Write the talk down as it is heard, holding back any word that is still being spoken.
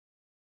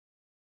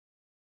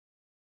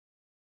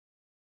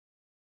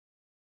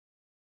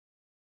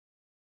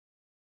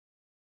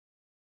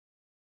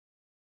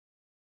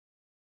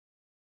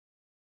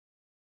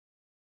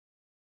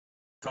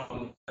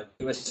from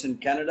US and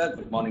Canada.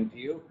 Good morning to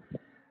you.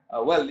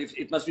 Well,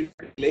 it must be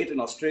pretty late in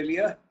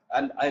Australia,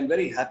 and I'm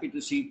very happy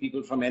to see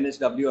people from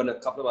NSW and a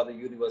couple of other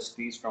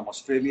universities from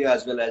Australia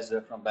as well as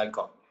from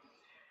Bangkok.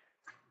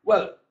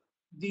 Well,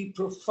 the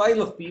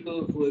profile of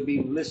people who have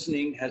been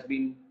listening has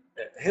been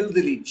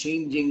healthily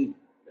changing,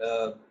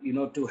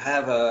 to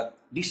have a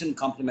decent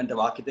complement of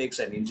architects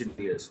and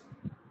engineers.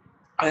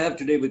 I have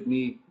today with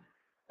me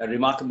a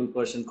remarkable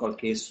person called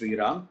K.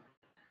 Sriram.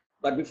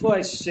 But before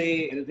I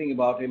say anything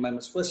about him, I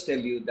must first tell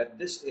you that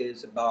this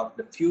is about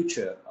the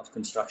future of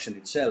construction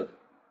itself.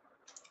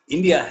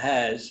 India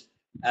has,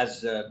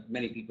 as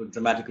many people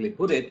dramatically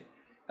put it,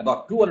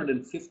 about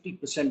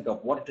 250%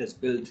 of what it has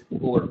built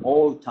over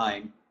all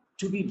time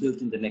to be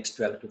built in the next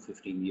 12 to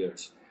 15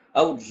 years.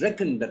 I would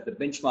reckon that the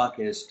benchmark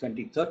is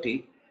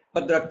 2030,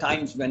 but there are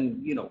times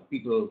when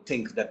people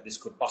think that this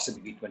could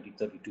possibly be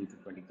 2032 to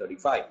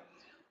 2035.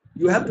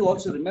 You have to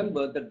also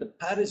remember that the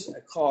Paris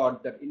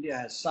Accord that India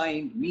has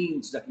signed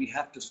means that we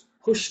have to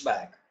push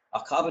back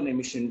our carbon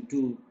emission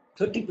to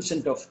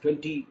 30% of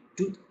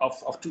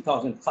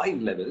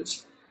 2005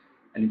 levels.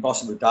 An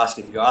impossible task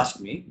if you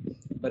ask me,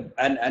 but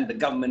and the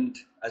government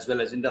as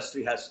well as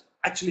industry has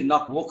actually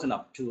not woken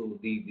up to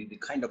the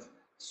kind of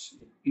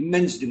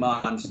immense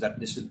demands that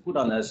this will put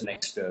on us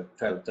next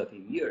 12,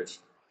 13 years.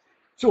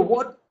 So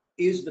what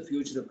is the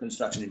future of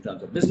construction in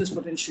terms of business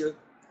potential?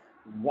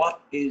 What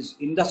is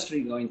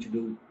industry going to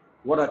do?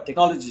 What are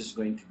technologies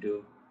going to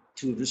do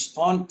to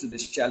respond to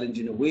this challenge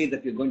in a way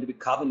that we're going to be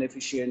carbon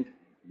efficient,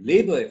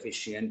 labor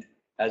efficient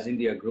as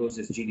India grows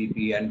its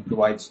GDP and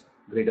provides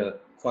greater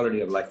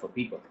quality of life for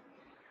people?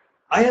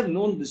 I have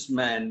known this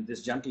man,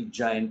 this gentle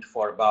giant,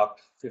 for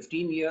about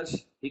 15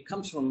 years. He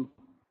comes from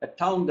a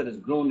town that has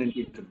grown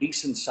into a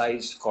decent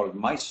size called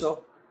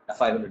Mysore, a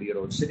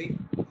 500-year-old city.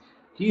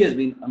 He has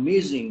been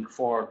amazing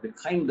for the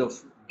kind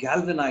of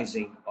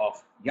galvanizing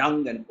of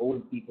young and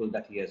old people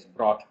that he has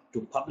brought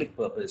to public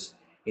purpose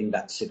in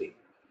that city.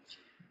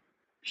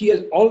 He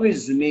has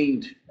always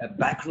remained a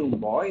backroom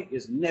boy. He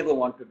has never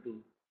wanted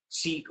to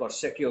seek or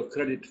secure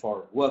credit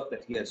for work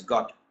that he has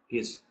got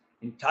his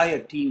entire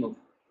team of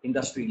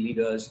industry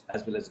leaders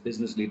as well as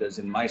business leaders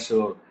in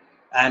Mysore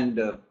and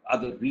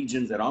other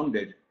regions around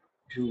it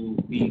to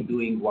be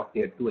doing what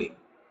they're doing.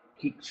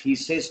 He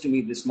says to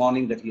me this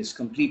morning that he has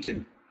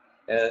completed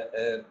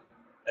a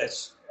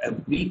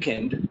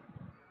weekend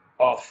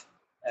of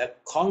a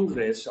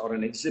congress or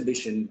an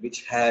exhibition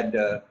which is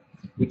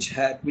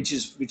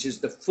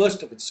the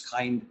first of its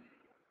kind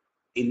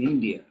in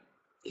India.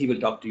 He will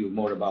talk to you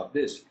more about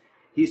this.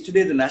 He is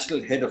today the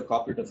national head of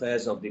corporate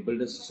affairs of the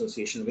Builders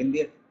Association of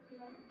India,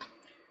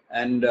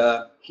 and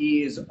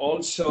he is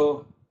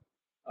also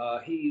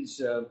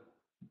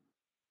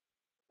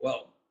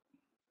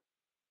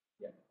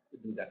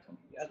do that for me.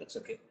 Yeah, that's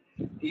okay.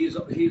 He's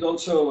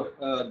also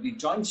the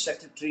joint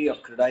secretary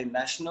of CREDAI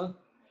National.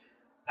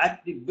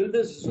 At the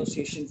Builders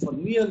Association for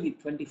nearly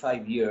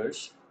 25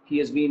 years, he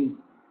has been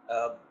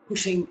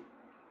pushing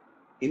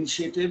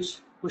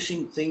initiatives,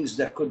 pushing things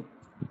that could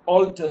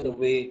alter the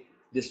way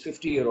this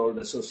 50-year-old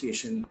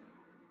association,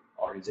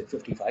 or is it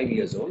 55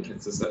 years old?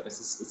 It's a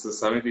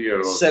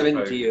 70-year-old.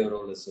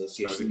 70-year-old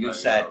association. You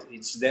said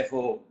it's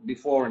therefore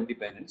before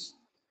independence,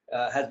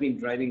 has been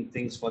driving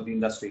things for the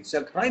industry.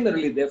 So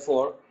primarily,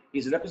 therefore,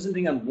 is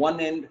representing on one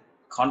end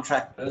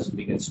contractors,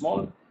 big and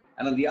small,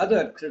 and on the other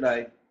at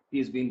CREDAI, he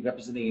has been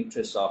representing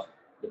interests of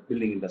the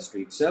building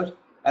industry itself.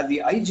 At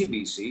the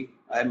IGBC,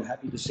 I'm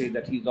happy to say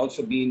that he's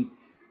also been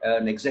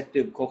an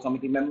executive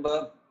co-committee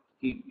member.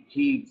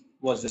 He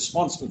was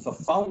responsible for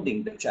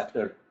founding the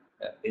chapter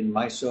in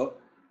Mysore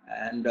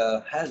and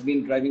has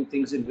been driving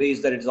things in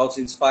ways that is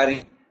also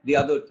inspiring the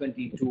other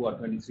 22 or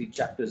 23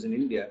 chapters in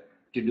India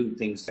to do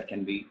things that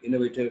can be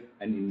innovative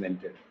and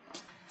inventive.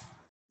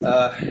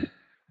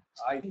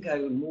 I think I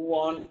will move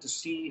on to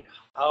see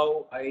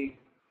how I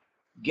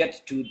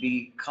get to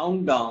the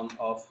countdown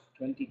of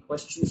 20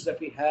 questions that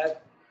we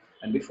have.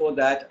 And before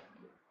that,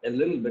 a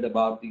little bit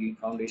about the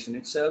foundation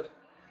itself.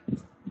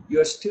 You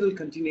are still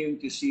continuing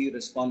to see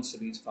Response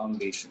Series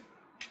Foundation.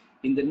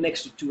 In the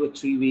next 2 or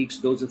 3 weeks,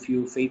 those of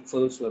you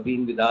faithfuls who have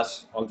been with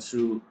us all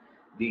through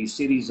the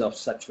series of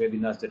such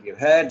webinars that you've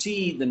had,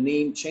 see the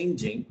name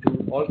changing to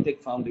Alltech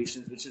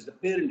Foundations, which is the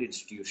parent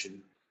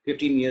institution,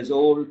 15 years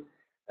old,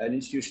 an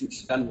institution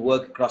that's done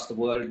work across the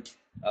world,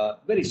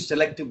 very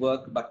selective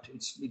work, but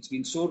it's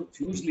been so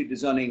hugely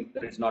discerning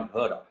that it's not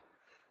heard of.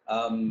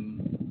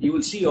 You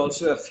will see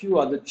also a few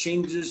other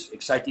changes,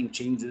 exciting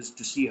changes,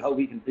 to see how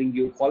we can bring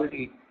you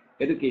quality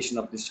education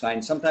of this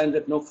kind, sometimes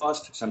at no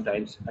cost,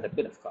 sometimes at a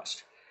bit of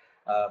cost.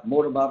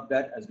 More about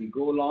that as we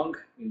go along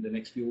in the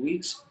next few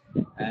weeks.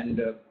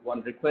 And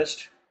one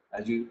request,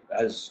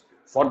 as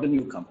for the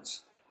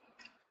newcomers,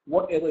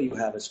 whatever you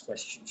have as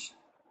questions,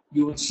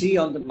 you will see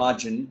on the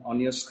margin on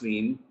your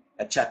screen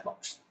a chat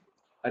box.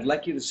 I'd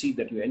like you to see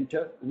that you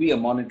enter. We are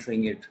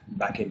monitoring it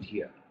back end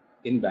here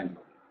in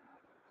Bangalore.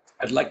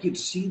 I'd like you to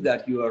see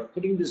that you are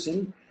putting this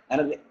in,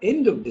 and at the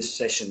end of this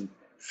session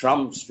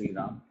from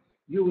Sriram,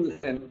 you will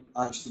then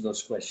answer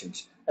those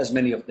questions, as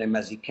many of them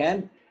as you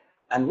can.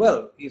 And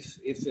well,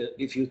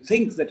 if you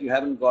think that you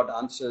haven't got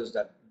answers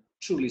that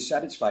truly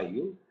satisfy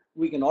you,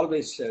 we can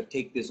always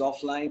take this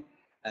offline.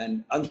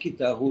 And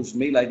Ankita, whose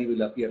mail ID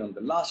will appear on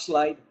the last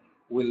slide,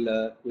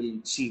 will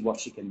see what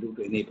she can do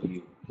to enable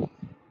you.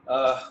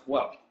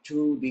 Well,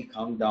 to the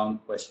countdown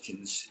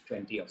questions,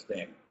 20 of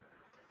them.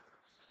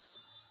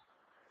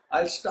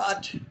 I'll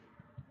start.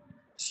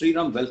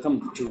 Sriram,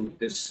 welcome to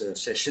this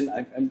session.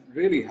 I'm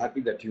really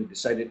happy that you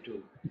decided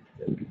to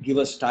give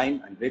us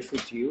time. I'm grateful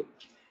to you.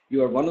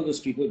 You are one of those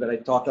people that I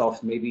thought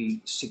of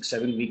maybe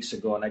 6-7 weeks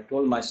ago, and I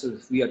told myself,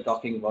 if we are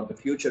talking about the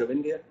future of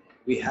India,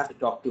 we have to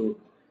talk to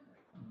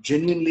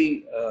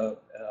genuinely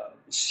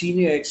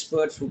senior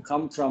experts who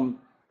come from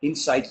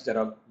insights that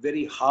are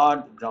very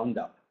hard ground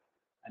up.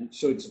 And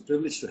so it's a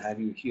privilege to have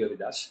you here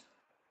with us.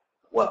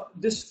 Well,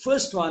 this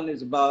first one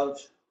is about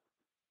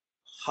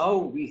how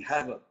we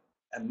have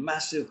a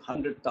massive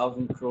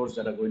 100,000 crores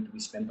that are going to be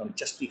spent on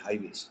just the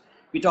highways.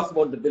 We talk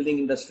about the building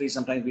industry.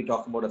 Sometimes we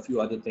talk about a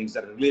few other things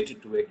that are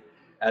related to it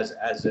as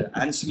an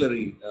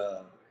ancillary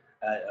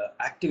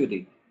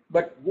activity.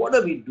 But what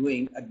are we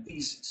doing at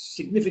these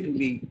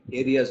significantly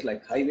areas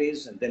like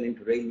highways and then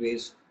into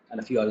railways and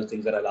a few other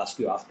things that I'll ask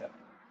you after?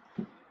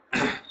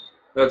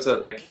 That's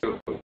a thank you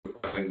for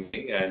having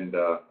me, and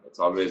it's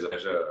always a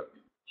pleasure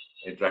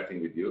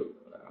interacting with you,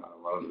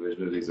 one of the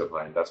visionaries of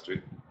our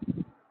industry.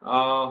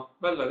 Well,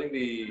 I think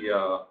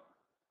the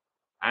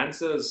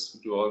answers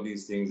to all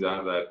these things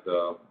are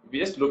that we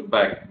just look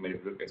back, I mean,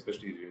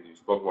 especially when you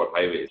spoke about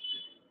highways.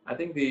 I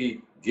think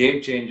the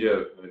game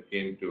changer when it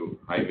came to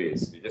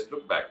highways, we just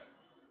look back,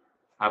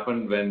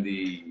 happened when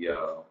the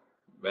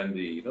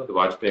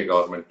Vajpayee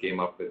government came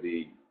up with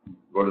the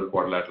Golden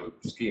Quadrilateral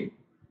scheme.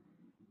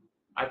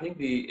 I think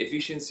the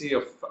efficiency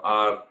of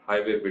our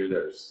highway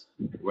builders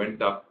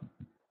went up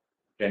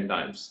 10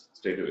 times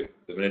straight away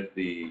the minute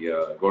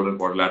the Golden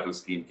Quadrilateral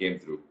scheme came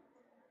through.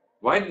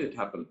 Why did it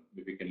happen?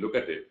 If we can look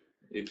at it,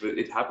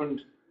 it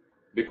happened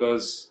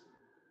because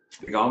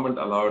the government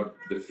allowed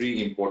the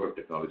free import of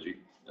technology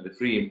and the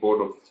free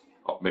import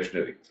of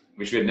machinery,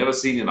 which we had never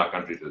seen in our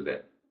country till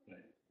then. Right.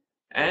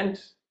 And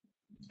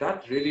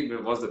that really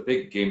was the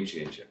big game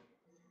changer.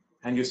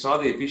 And you saw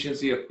the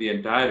efficiency of the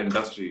entire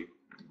industry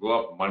go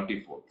up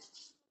multi-fold.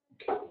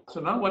 So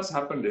now what's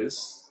happened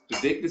is, to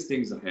take these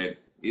things ahead,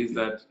 is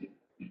that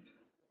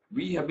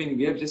we have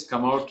just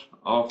come out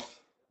of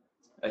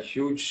a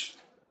huge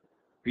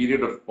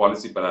period of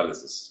policy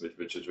paralysis,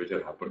 which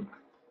had happened,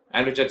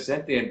 and which had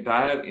sent the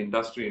entire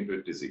industry into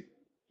a dizzy.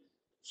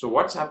 So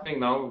what's happening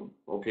now?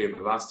 Okay,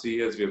 the last 3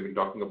 years we have been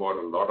talking about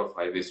a lot of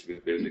highways to be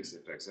built,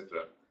 etc.,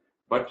 etc.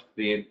 But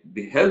the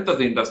health of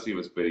the industry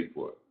was very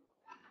poor.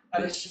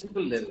 At a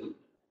simple level,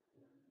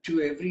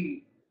 to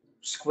every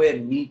square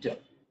meter,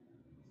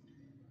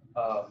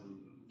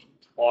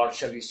 or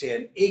shall we say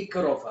an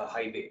acre of a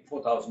highway,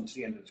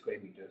 4,300 square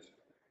meters,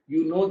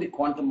 you know the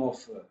quantum of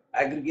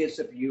aggregates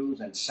that we use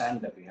and sand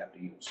that we have to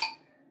use.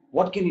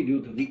 What can you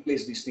do to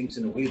replace these things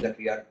in a way that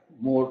we are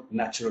more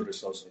natural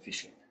resource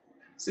efficient?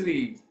 See,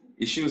 the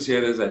issues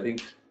here is, I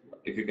think,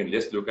 if you can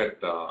just look at,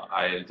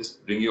 I'll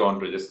just bring you on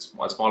to just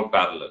a small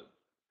parallel,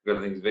 because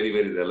I think it's very,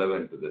 very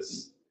relevant to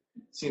this.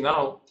 See,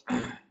 now,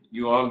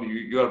 you are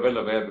well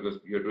aware, because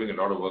you're doing a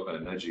lot of work on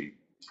energy,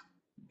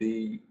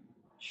 the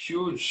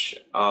huge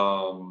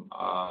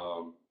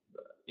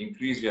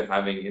increase we are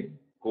having in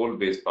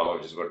coal-based power,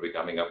 which is going to be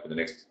coming up in the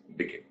next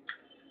decade.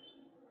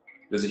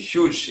 There's a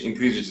huge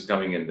increase which is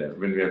coming in there.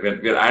 When we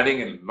are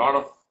adding a lot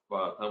of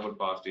thermal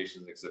power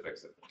stations, etc.,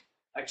 etc.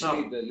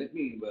 Actually, let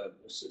me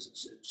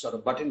sort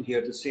of butt in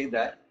here to say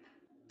that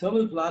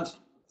thermal plants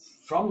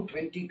from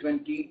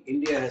 2020,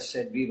 India has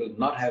said we will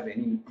not have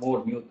any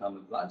more new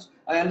thermal plants.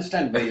 I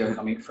understand where you're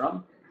coming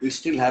from. We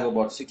still have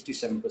about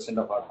 67%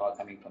 of our power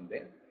coming from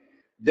there.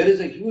 There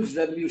is a huge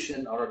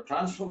revolution or a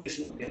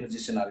transformation of the energy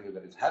scenario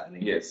that is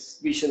happening. Yes.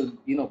 We shall,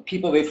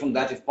 keep away from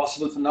that if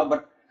possible for now.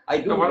 But I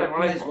do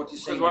recognize what you're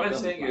saying. What I'm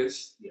saying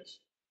is, yes,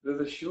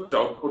 there's a huge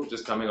output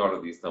just coming out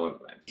of these thermal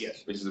plants.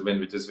 Yes. Which is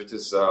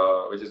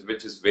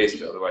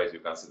waste. Otherwise, you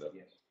consider.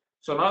 Yes.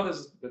 So now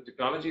the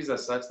technologies are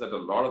such that a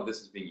lot of this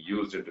is being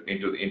used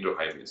into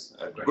highways.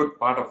 A good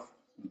part of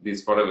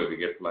these, whatever we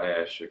get, fly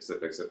ash,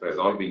 etc., is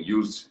all being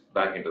used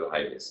back into the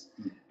highways.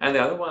 And the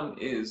other one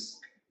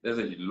is there's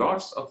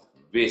lots of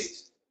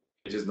waste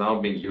which is now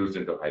being used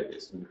into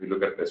highways. And if you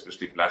look at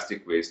especially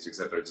plastic waste,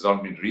 etc., it's all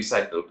been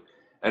recycled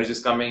and it's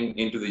just coming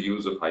into the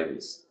use of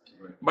highways.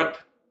 Right. But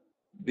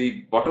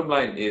the bottom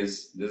line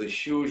is there's a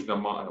huge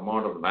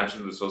amount of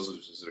natural resources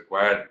which is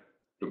required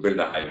to build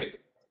a highway.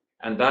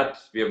 And that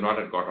we have not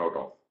yet got out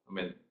of.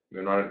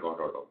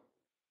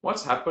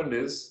 What's happened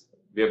is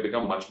we have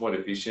become much more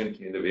efficient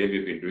in the way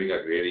we've been doing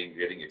our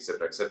grading,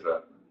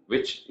 etc.,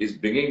 which is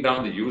bringing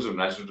down the use of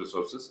natural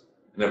resources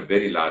in a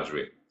very large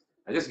way.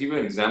 I'll just give you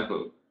an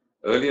example.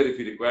 Earlier, if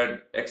you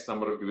required X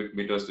number of cubic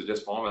meters to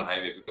just form a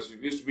highway, because we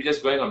used to be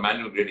just going on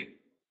manual grading.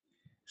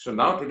 So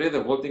now today,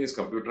 the whole thing is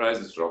computerized,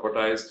 it's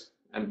robotized.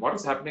 And what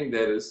is happening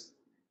there is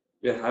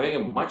we are having a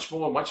much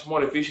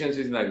more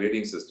efficiencies in our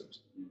grading systems.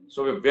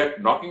 So we're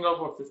knocking off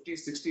about 50,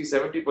 60,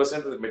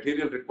 70% of the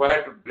material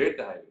required to grade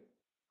the highway,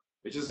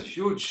 which is a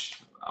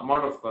huge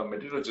amount of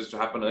material just to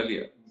happen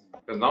earlier.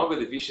 Because now with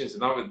efficiency,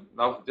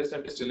 now just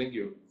I'm just telling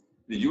you,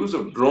 the use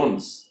of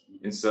drones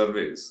in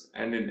surveys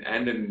and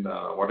in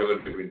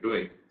whatever we've been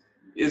doing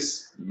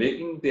is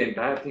making the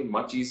entire thing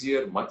much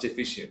easier, much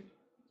efficient.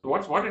 So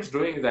what it's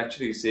doing is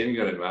actually saving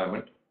your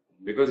environment,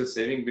 because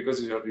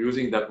you're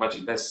using that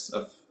much less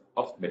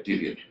of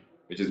material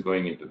which is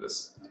going into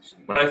this.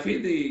 But I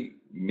feel the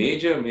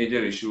major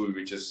issue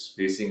which is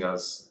facing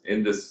us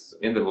in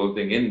the whole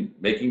thing in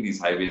making these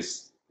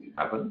highways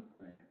happen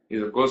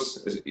is, of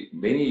course,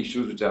 many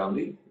issues which are on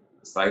the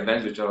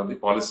sidelines, which are on the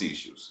policy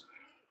issues,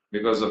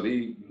 because of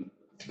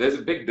there's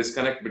a big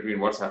disconnect between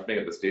what's happening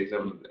at the state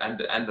level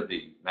and at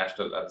the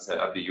national,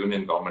 at the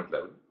union government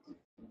level.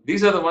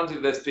 These are the ones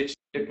that are stitched.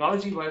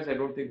 Technology-wise, I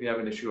don't think we have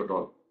an issue at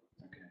all.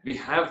 Okay. We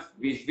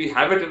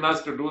have it in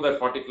us to do that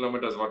 40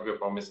 kilometers what we are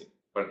promising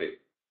per day.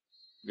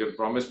 We have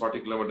promised 40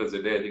 kilometers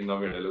a day. I think now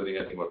we are delivering,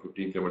 about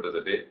 15 kilometers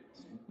a day.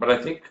 But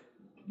I think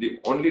the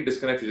only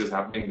disconnect which is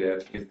happening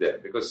there is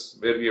because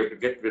where we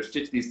have to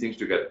stitch these things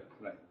together.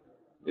 Right.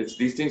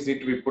 These things need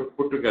to be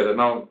put together.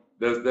 Now,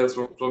 there's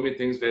so many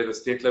things where the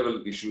state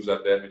level issues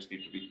are there which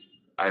need to be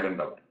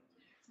ironed out.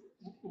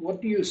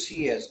 What do you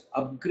see as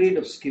upgrade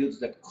of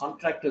skills that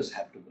contractors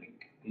have to bring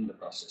in the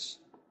process?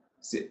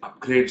 See,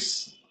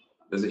 upgrades,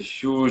 there's a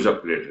huge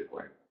upgrade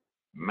required,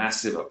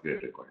 massive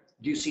upgrade required.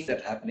 Do you see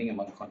that happening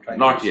among contractors?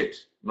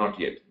 Not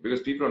yet,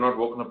 because people are not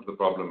woken up to the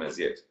problem as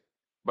yet.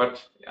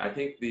 But I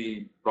think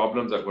the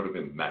problems are going to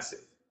be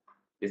massive.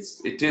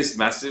 It is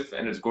massive,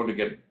 and it's going to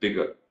get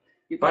bigger.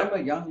 If I'm a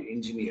young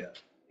engineer,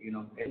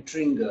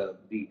 entering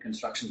the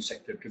construction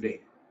sector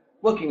today,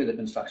 working with a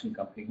construction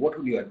company, what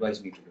would you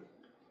advise me to do?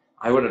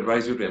 I would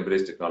advise you to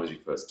embrace technology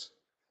first,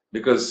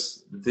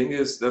 because the thing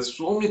is, there's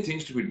so many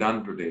things to be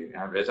done today.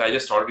 I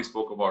just already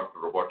spoke about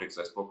robotics.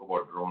 I spoke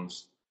about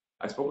drones.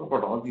 I spoke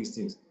about all these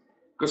things,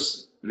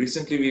 because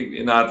recently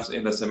in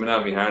the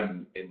seminar we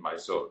had in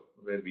Mysore,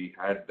 where we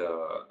had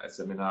a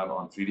seminar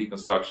on 3D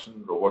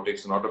construction,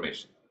 robotics, and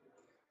automation.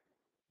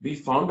 We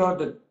found out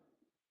that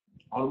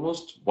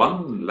almost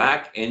 1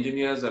 lakh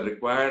engineers are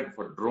required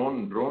for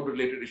drone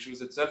related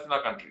issues itself in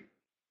our country.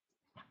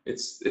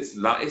 It's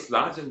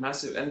large and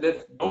massive, and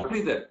there's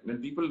nobody there.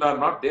 People are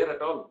not there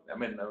at all.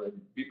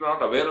 People are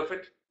not aware of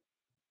it.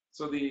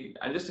 So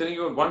I'm just telling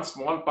you one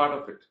small part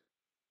of it.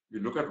 You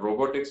look at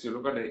robotics, you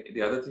look at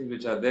the other things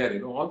which are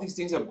there. All these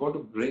things are going to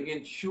bring in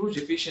huge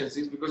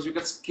efficiencies because you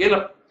can scale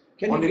up.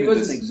 Can you give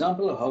us an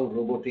example of how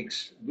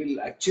robotics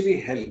will actually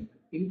help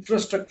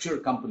infrastructure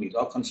companies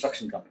or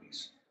construction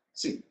companies?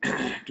 See,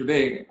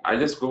 today I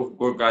just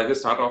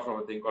start off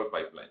from a thing called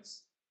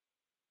pipelines.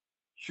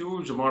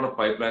 Huge amount of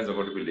pipelines are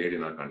going to be laid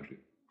in our country.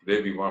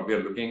 Today we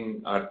are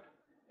looking at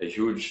a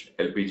huge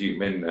LPG,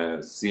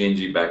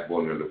 CNG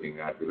backbone. We're looking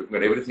at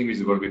everything which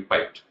is going to be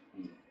piped.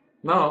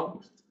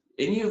 Now,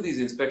 any of these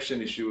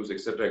inspection issues,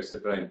 etc.,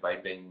 in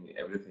piping,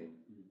 everything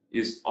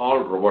is all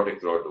robotic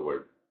throughout the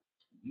world.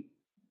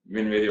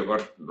 Where you've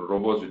got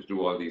robots which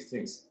do all these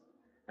things.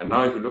 And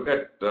now, if you look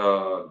at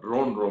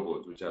drone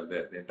robots which are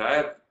there,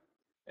 the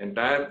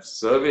entire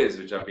surveys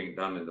which are being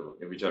done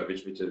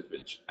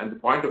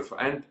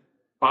and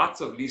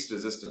paths of least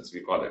resistance, we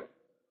call it.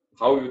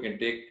 How you can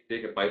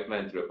take a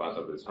pipeline through a path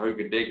of this, how you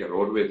can take a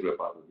roadway through a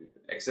path of this,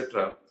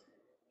 etc.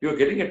 You're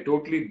getting a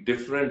totally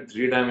different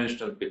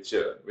 3-dimensional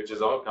picture, which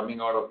is all coming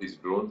out of these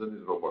drones and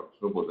these robots.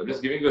 I'm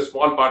just giving you a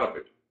small part of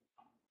it.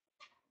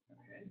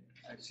 Okay,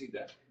 I see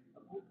that.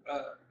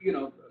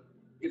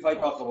 If I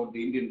talk about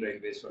the Indian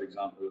Railways, for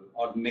example,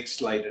 or the next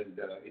slide, and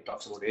it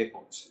talks about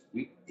airports,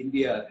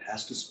 India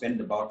has to spend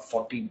about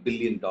 $40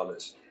 billion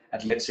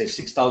at, let's say,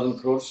 6,000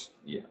 crores.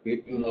 Yeah.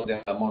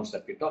 The amounts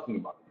that we're talking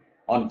about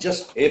on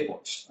just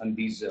airports, and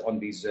these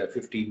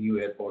 15 new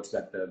airports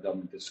that the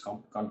government is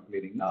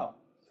contemplating now,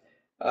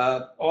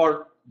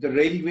 or the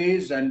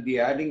railways and the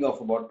adding of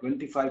about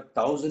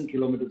 25,000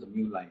 kilometers of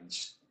new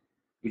lines,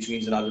 which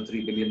means another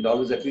 $3 billion,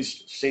 at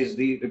least says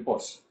the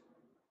reports.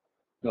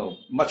 No,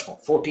 much more,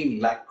 14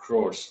 lakh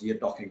crores. We are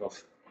talking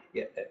of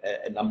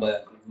a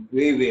number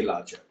way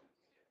larger.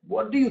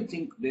 What do you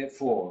think,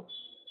 therefore,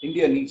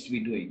 India needs to be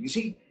doing? You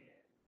see,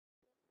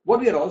 what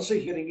we are also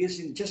hearing is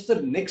in just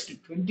the next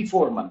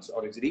 24 months,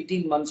 or is it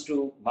 18 months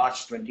to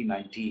March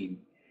 2019,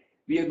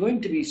 we are going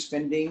to be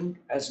spending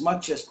as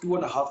much as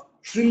 $2.5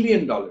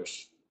 trillion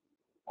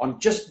on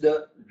just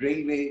the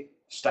railway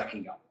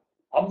stacking up.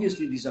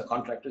 Obviously, these are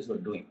contractors who are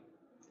doing.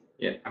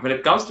 Yeah, when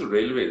it comes to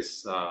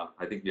railways,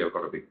 I think we have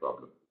got a big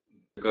problem.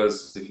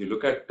 Because if you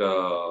look at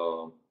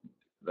the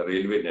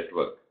railway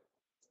network,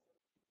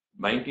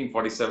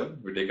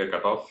 1947, we take a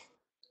cutoff.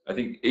 I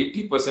think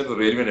 80% of the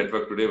railway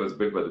network today was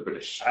built by the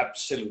British.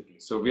 Absolutely.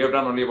 So we have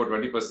done only about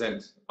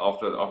 20%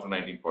 after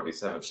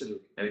 1947.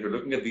 Absolutely. And if you're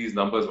looking at these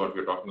numbers, what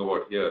we're talking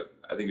about here,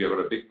 I think we have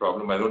got a big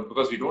problem.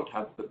 Because we don't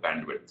have the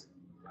bandwidth.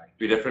 Right.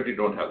 We definitely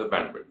don't have the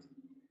bandwidth.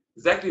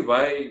 Exactly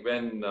why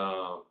when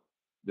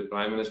the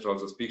Prime Minister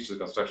also speaks to the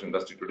construction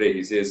industry today,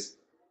 he says,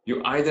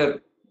 you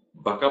either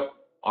buck up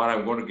or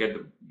I'm going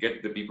to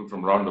get the people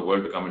from around the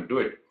world to come and do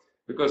it.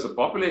 Because the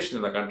population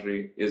in the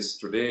country is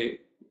today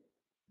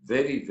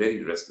very,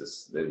 very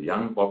restless. The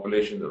young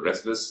population, they're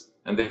restless,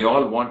 and they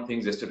all want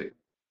things yesterday.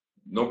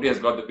 Nobody has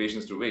got the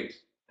patience to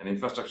wait, and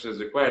infrastructure is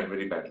required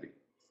very badly.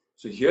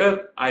 So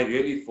here, I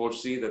really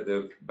foresee that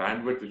the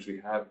bandwidth which we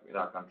have in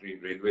our country,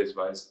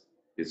 railways-wise,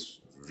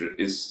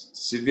 is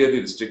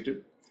severely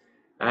restricted.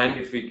 And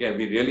if we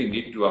really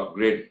need to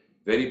upgrade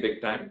very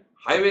big time.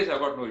 Highways, I've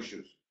got no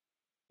issues.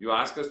 You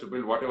ask us to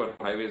build whatever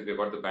highways, we've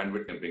got the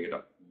bandwidth and bring it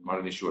up. Not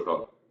an issue at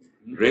all.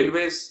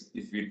 Railways,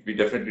 if we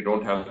definitely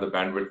don't have the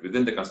bandwidth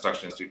within the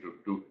construction industry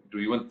to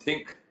even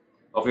think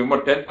of even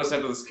 10%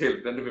 of the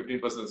scale, 10 to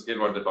 15% of the scale,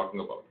 what they're talking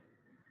about.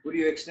 Could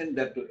you extend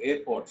that to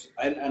airports?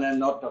 And I'm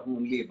not talking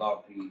only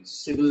about the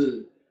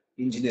civil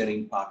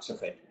engineering parts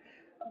of it.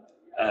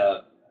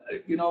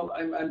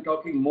 I'm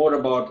talking more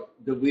about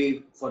the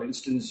way, for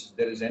instance,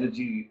 there is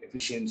energy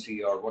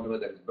efficiency or whatever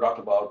that is brought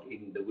about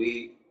in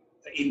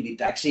the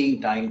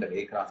taxiing time that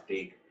aircraft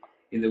take,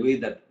 in the way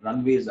that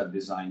runways are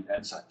designed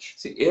and such.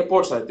 See,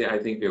 airports, I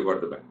think we've got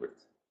the bandwidth.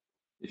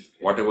 If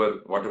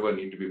whatever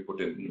need to be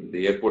put in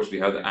the airports, we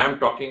have. I'm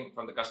talking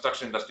from the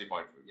construction industry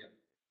point of view.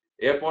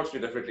 Airports, we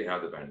definitely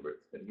have the bandwidth.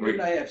 What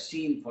I have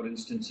seen, for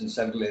instance, in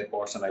several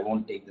airports, and I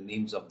won't take the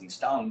names of these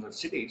towns or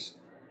cities,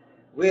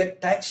 where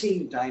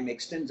taxiing time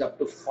extends up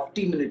to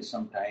 40 minutes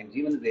sometimes,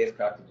 even if the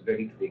aircraft is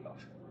ready to take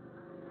off.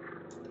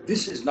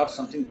 This is not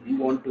something you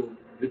want to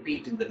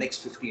repeat in the next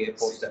 50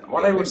 airports.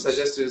 What I would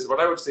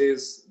say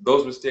is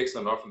those mistakes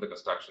are not from the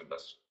construction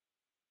industry.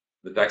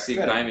 The taxi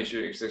time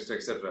issue, etc.,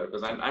 etc.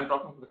 Because I'm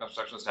talking from the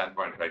construction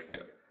standpoint right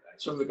here.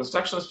 So from the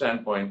construction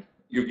standpoint,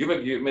 you give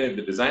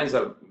the designs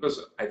are,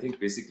 because I think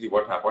basically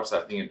what's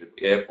happening in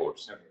the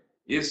airports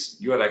is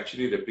you are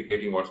actually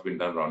replicating what's been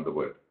done around the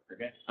world.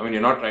 Okay. I mean,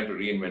 you're not trying to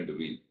reinvent the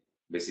wheel,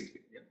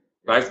 basically.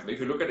 Guys, if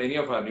you look at any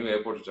of our new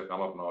airports which have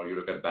come up now, you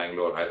look at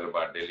Bangalore,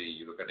 Hyderabad, Delhi,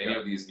 you look at any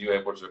of these new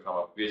airports which have come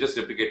up, we just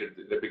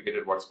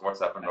replicated what's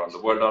happened around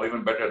the world, or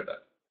even better at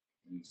that.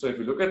 So if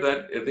you look at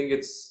that, I think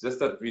it's just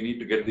that we need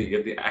to get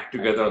the act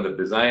together on the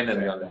design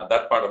and on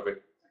that part of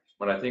it.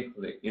 But I think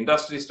from the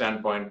industry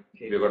standpoint,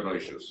 we've got no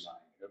issues.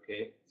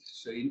 Okay,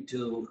 so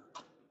into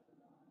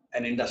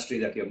an industry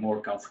that you're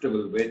more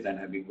comfortable with and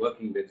have been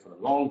working with for a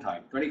long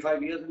time,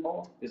 25 years and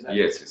more? Is that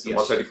yes,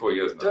 about 34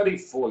 years now.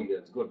 34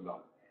 years, good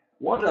Lord.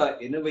 What are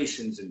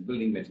innovations in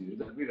building materials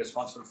that will be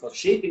responsible for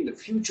shaping the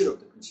future of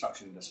the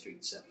construction industry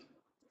itself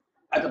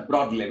at a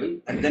broad level?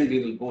 And then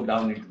we will go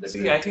down into the...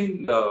 See, I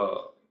think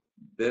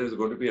there is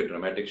going to be a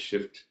dramatic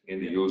shift in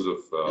the use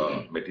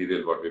of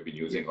material, what we've been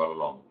using all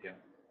along. Yeah.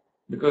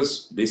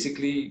 Because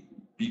basically,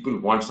 people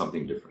want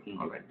something different.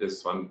 All right,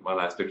 there's one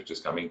aspect which is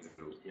coming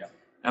through. Yeah.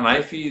 And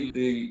I feel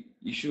the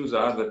issues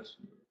are that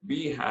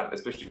we have,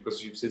 especially because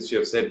since you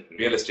have said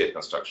real estate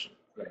construction.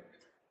 Right.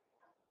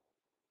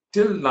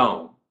 Till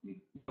now,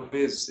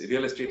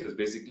 real estate is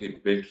basically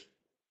built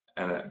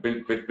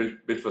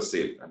for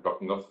sale. I'm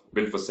talking of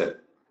built for sale.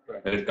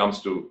 Right. When it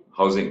comes to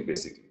housing,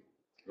 basically.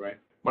 Right.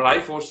 But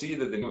I foresee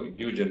that the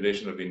new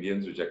generation of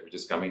Indians, which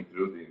is coming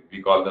through,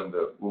 we call them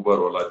the Uber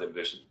Ola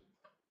generation,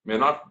 may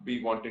not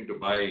be wanting to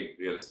buy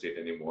real estate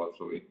anymore.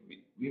 So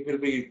there'll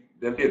be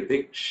a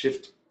big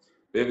shift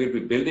where we'll be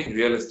building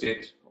real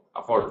estate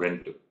for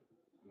rental.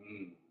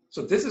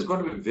 So this is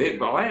going to be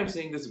why I'm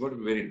saying this is going to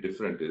be very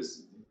different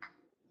is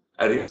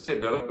a real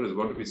estate developer is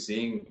going to be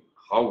seeing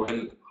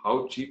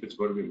how cheap it's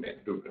going to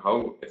be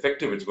how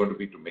effective it's going to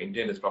be to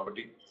maintain its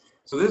property.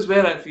 So this is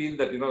where I feel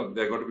that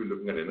they're going to be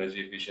looking at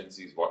energy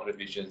efficiencies, water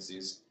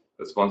efficiencies,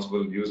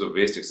 responsible use of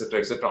waste,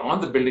 etc.,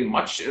 on the building,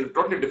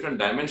 totally different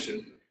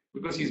dimension,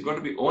 because he's going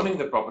to be owning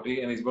the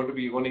property and he's going to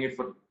be owning it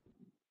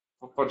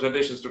for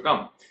generations to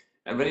come.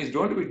 And when he's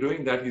going to be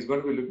doing that, he's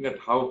going to be looking at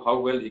how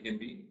well he can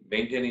be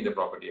maintaining the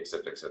property,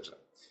 etc., etc.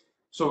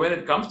 So when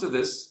it comes to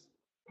this,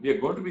 we are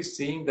going to be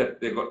seeing that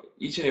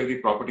each and every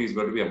property is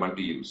going to be a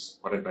multi-use.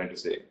 What I'm trying to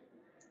say.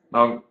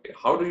 Now,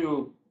 how do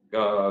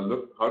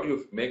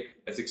you make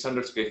a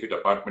 600 square feet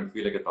apartment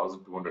feel like a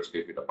 1,200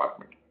 square feet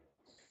apartment?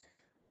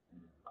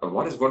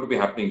 What is going to be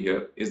happening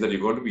here is that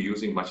you're going to be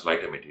using much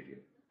lighter material.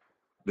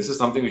 This is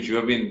something which you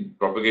have been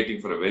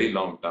propagating for a very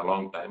long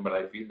time, but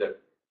I feel that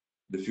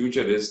the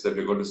future is that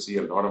we're going to see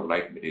a lot of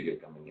light material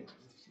coming in.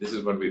 This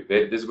is going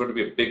to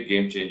be a big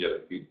game changer,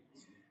 I feel.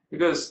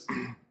 Because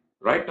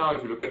right now,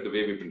 if you look at the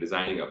way we've been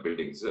designing our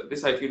buildings,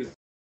 this I feel is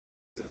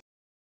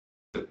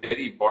a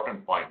very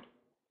important point.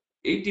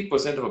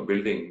 80% of a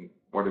building,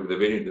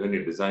 when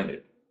you design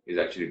it, is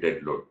actually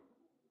dead load.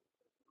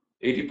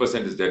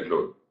 80% is dead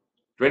load.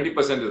 20%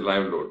 is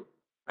live load.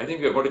 I think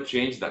we're going to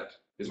change that.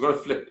 It's going to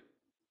flip.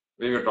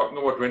 When you're talking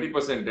about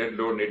 20% dead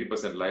load and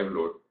 80% live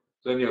load,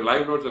 so then your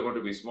live loads are going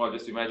to be small.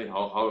 Just imagine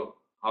how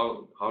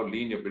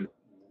lean your building.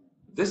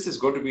 This is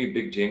going to be a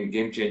big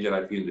game changer,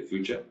 I feel, in the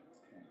future.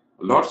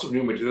 Lots of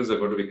new materials are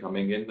going to be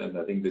coming in, and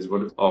I think there's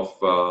going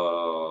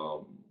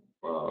to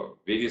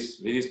be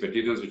various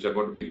materials which are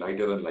going to be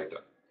lighter and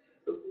lighter.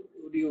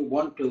 Would you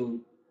want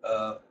to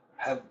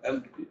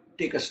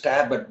take a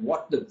stab at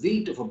what the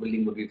weight of a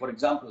building would be? For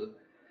example,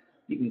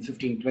 even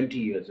 15, 20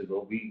 years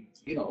ago,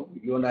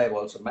 you and I have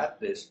also mapped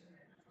this,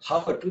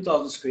 how a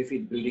 2,000 square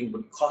feet building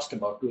would cost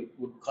about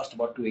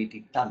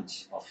 280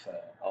 tons of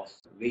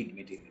weight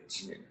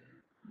materials. Yeah.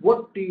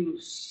 What do you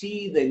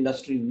see the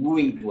industry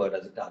moving toward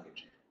as a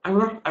target? I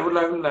would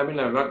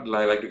not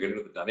like to get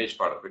into the tonnage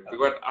part of it. But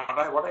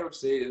what I would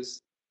say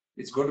is,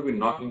 it's going to be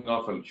knocking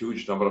off a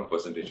huge number of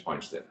percentage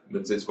points there.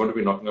 It's going to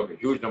be knocking off a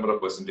huge number of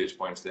percentage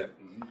points there,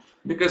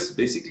 because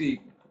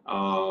basically,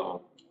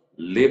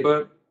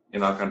 labor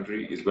in our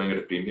country is going at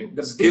a premium.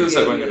 The skills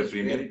are going at a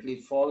premium. Where it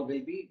will fall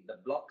will be the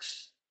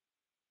blocks,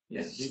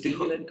 Yes,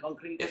 steel and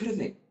concrete.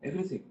 Everything.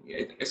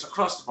 It's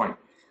across the point.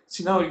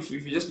 See, now if you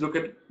just look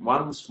at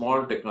one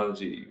small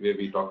technology where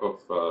we talk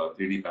of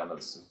 3D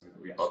panels,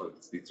 we call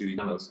it the 3D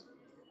panels,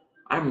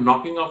 I'm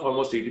knocking off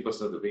almost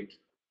 80% of the weight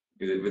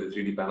with a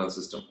 3D panel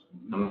system.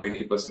 I'm knocking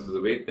 80% of the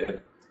weight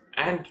there.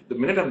 And the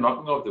minute I'm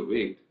knocking off the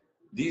weight,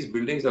 these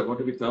buildings are going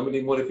to be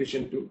thermally more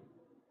efficient too.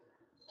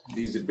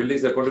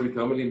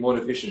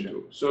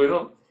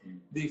 So,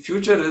 the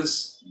future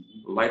is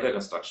lighter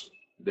construction,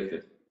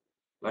 definitely.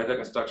 Lighter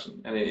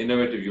construction and an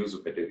innovative use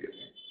of material.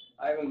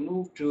 I will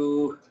move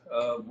to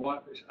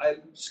I'll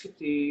skip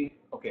the.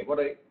 Okay,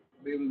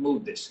 we will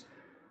move this.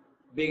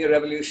 Being a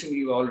revolution,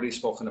 you've already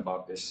spoken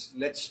about this.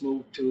 Let's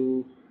move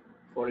to,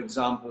 for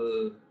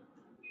example,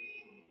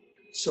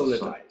 solar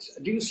tiles.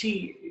 Do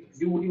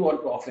you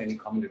want to offer any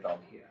comment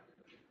about here?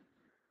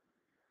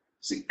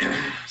 See,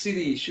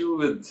 the issue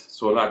with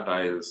solar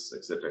tiles,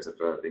 etc.,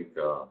 I think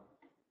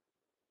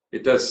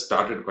it has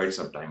started quite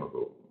some time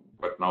ago.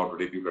 But now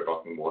today people are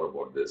talking more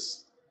about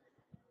this.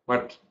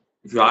 But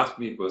if you ask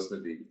me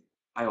personally,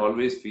 I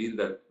always feel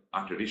that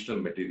our traditional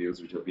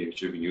materials, which we've been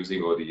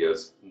using over the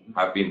years,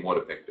 have been more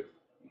effective.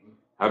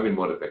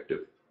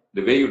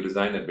 The way you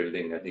design a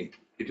building, I think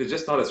it is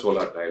just not a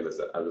solar tile as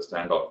a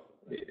standoff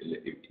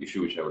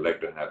issue which I would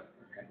like to have.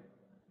 Okay.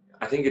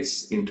 I think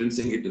it's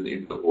intrinsic into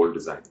the whole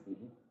design.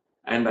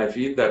 And I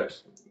feel that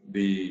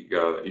the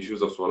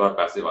issues of solar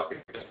passive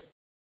architecture,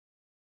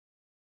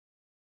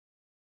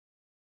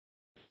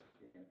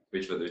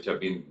 which have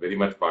been very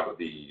much part of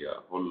the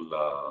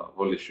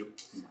whole issue.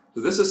 So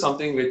this is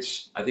something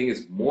which I think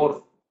is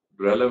more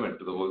relevant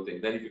to the whole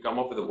thing than if you come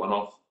up with a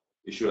one-off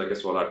issue like a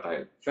solar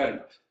tile. Fair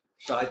enough.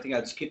 So I think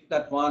I'll skip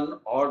that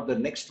one, or the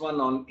next one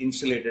on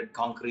insulated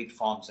concrete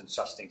forms and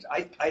such things.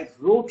 I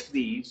wrote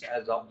these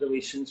as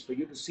observations for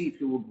you to see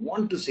if you would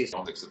want to say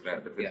something.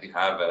 Definitely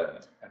have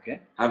a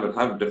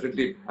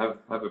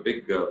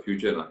big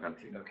future in our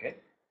country. Okay.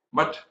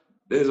 But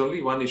there is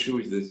only one issue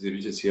which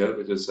is here,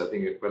 which is I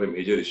think quite a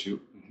major issue.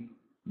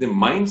 The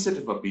mindset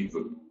of our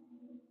people,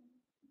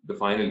 the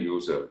final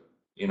user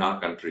in our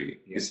country,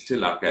 is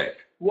still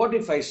archaic. What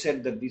if I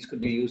said that these could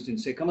be used in,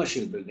 say,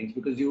 commercial buildings,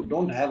 because you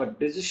don't have a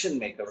decision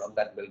maker on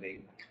that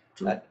building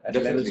at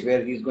levels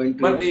where he's going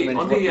to. But the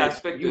only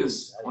aspect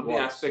is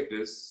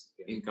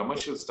in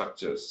commercial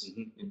structures.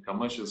 In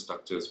commercial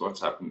structures, what's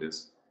happened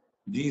is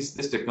this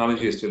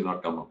technology has still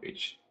not come of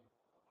age,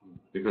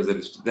 because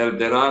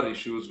there are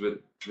issues with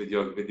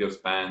your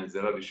spans.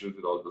 There are issues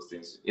with all those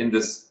things in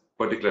this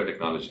particular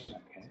technology.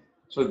 Okay.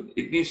 So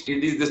this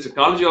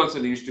technology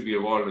also needs to be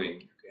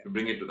evolving to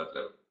bring it to that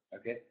level.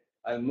 Okay.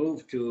 I'll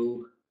move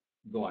to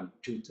 12.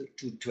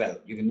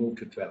 You can move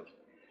to 12.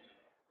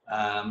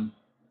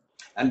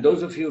 And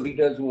those of you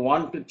readers who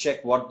want to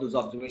check what those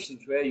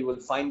observations were, you will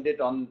find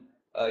it on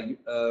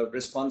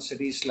Response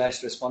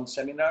Cities/Response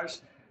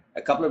Seminars.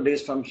 A couple of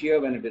days from here,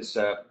 when it is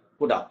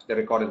put up, the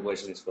recorded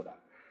version is put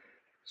up.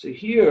 So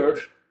here,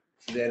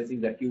 is there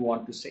anything that you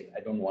want to say?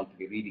 I don't want to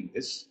be reading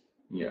this.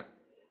 Yeah.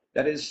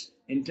 That is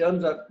in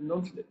terms of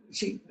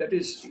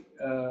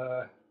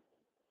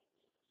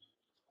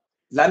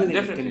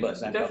laminated timbers.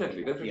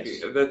 Definitely.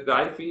 Yes.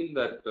 I feel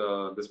that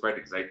this is quite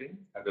exciting.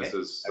 Okay.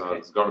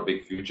 It's got a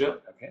big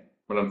future. Okay.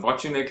 But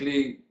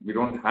unfortunately, we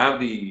don't have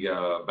the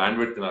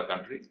bandwidth in our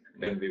country,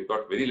 and we've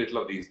got very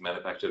little of these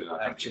manufactured in our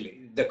country.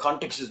 Actually, the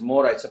context is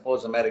more, I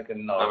suppose,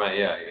 American.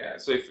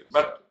 So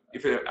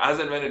if as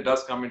and when it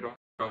does come into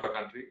our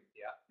country,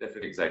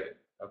 definitely exciting.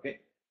 Okay.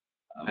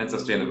 And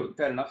sustainable.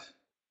 Fair enough.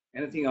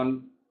 Anything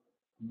on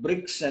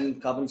bricks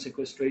and carbon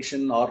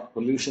sequestration or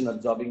pollution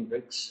absorbing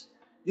bricks?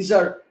 These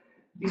are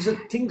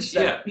things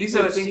that these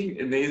are things.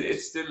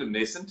 It's still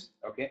nascent.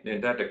 Okay. The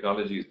entire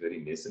technology is very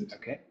nascent.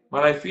 Okay.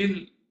 But I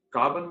feel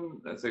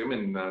carbon,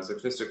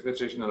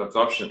 sequestration and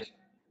absorption,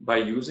 by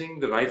using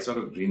the right sort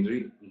of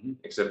greenery,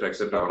 etc.,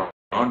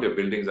 around your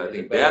buildings, I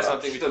think they are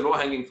something which is a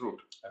low-hanging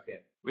fruit. Okay.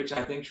 Which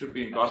I think should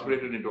be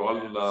incorporated into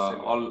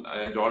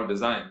all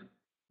design.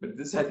 But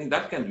this, I think,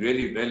 that can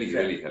really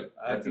help.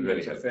 I think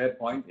that's a fair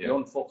point. Yeah.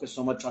 Don't focus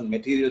so much on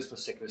materials for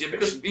sequestration.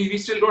 Because we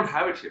still don't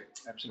have it here.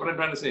 Absolutely. What I'm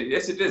trying to say,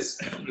 yes, it is.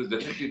 It is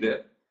definitely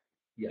there.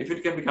 Yeah. If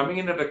it can be coming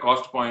in at a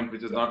cost point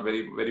which is not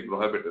very, very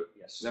prohibitive,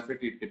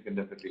 definitely it can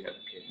definitely help.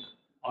 Okay.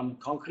 On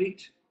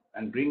concrete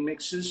and green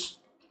mixes,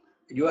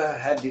 you have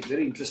had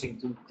very interesting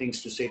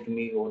things to say to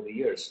me over the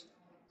years.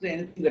 Is there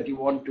anything that you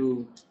want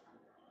to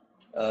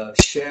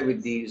share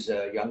with these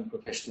young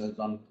professionals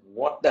on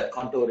what that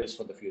contour is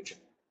for the future?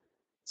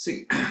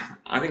 See,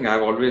 I think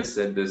I've always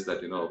said this,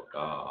 that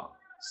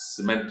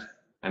cement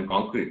and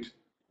concrete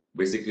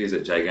basically is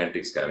a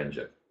gigantic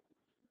scavenger.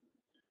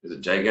 It's a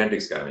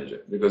gigantic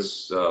scavenger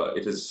because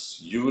it is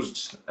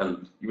used. I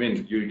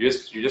mean, you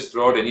just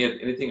throw out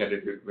anything at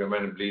it.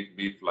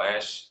 Be it fly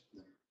ash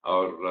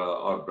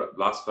or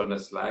blast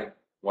furnace slag,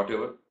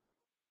 whatever.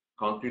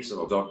 Concretes have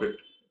absorbed it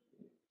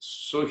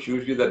so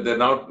hugely that they're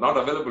now not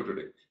available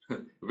today.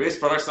 Waste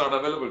products are not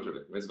available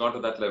today. It's gone to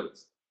that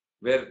levels.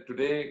 Where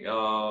today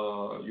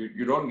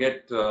you don't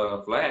get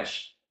fly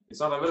ash. It's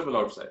not available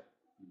outside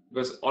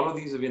because all of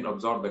these have been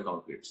absorbed by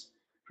concretes.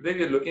 Today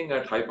we are looking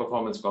at high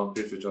performance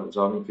concretes which are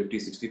absorbing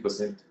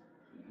 50-60%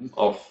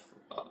 of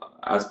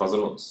as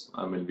puzzle-ons.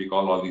 I mean, we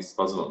call all these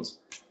puzzle-ons.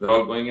 They're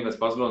all going in as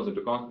puzzle-ons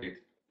into concrete,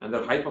 and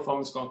they're high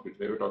performance concrete.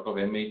 Where we talk of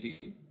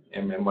M80,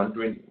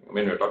 M120. I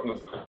mean, we're talking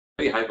of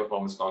very high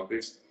performance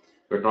concretes.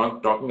 We're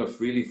talking of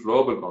freely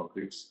flowable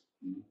concretes,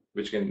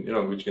 which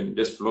can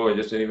just flow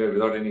just anywhere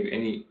without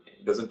any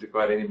doesn't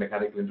require any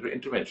mechanical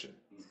intervention.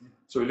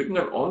 So we're looking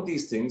at all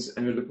these things,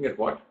 and we're looking at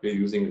what we're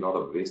using a lot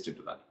of waste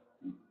into that.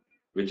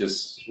 Which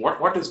is what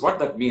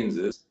that means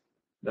is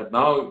that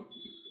now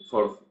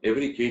for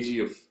every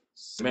kg of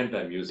cement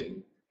I'm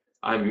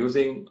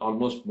using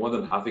almost more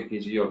than half a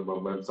kg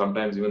or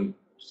sometimes even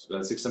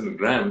 600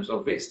 grams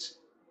of waste,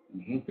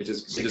 which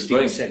is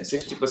going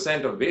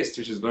 60% of waste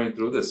which is going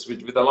through this,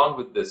 along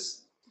with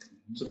this.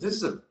 So this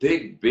is a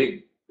big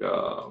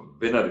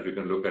winner if you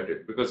can look at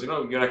it, because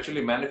you're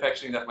actually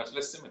manufacturing that much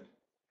less cement.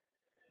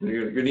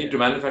 You need to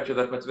manufacture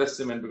that much less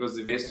cement because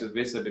the waste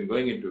have been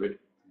going into it.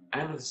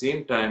 And at the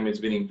same time, it's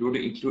been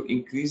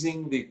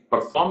increasing the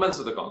performance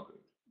of the concrete.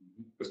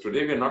 Because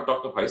today we are not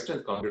talking of high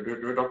strength concrete,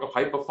 we're talking of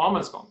high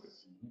performance concrete.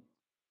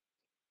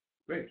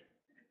 Great.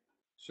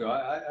 So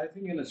I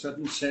think in a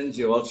certain sense,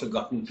 you've also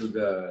gotten to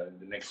the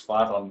next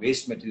part on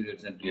waste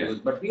materials and tools.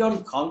 But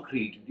beyond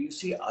concrete, do you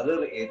see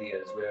other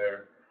areas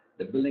where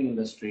the building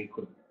industry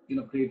could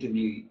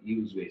creatively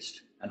use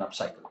waste and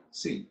upcycle?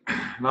 See,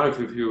 now if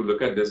you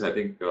look at this, I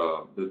think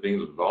there's been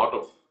a lot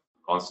of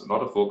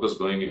focus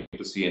going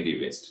into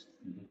C&D waste.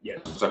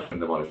 Yes. Construction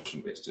and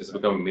demolition waste. It's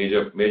become a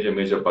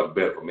major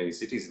bugbear for many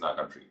cities in our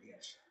country.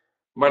 Yes.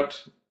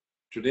 But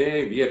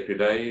today we at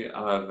CREDAI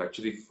are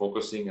actually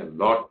focusing a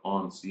lot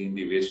on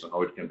C&D waste and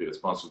how it can be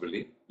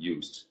responsibly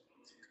used.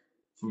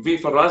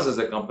 For us as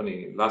a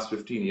company, last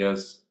 15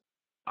 years,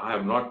 I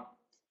have not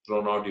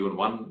thrown out even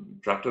one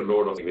tractor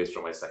load of waste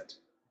from my site.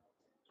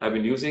 I've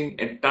been using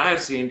entire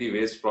C&D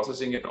waste,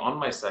 processing it on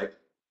my site,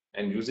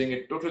 and using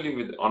it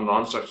totally on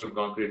non-structural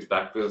concrete,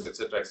 backfills,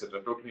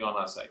 etc., totally on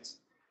our sites.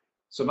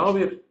 So now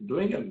we're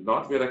doing a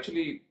lot. We're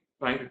actually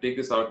trying to take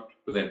this out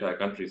to the entire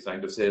country,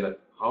 trying to say that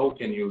how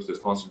can you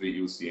responsibly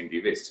use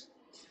C&D waste.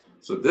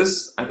 So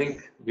this, I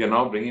think, we are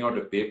now bringing out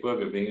a paper.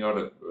 We're bringing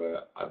out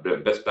a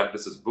best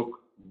practices book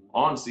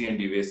on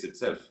C&D waste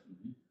itself,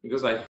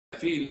 because I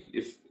feel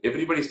if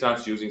everybody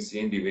starts using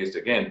C&D waste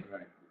again,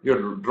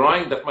 you're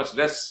drawing that much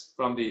less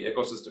from the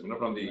ecosystem,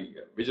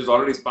 which is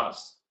already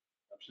sparse.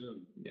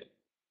 Absolutely. Yeah.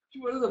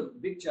 So one of the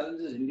big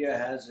challenges India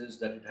has is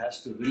that it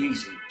has to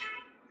release heat,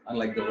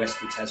 unlike the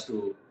West, which has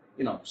to,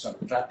 sort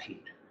of trap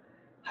heat.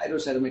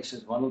 Hydroceramics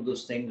is one of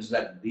those things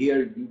that they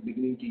are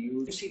beginning to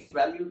use. You see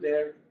value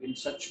there in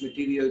such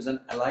materials and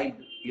allied,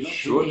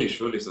 Surely.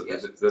 So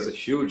there's a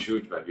huge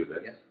value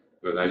there. Yes.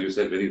 Because as you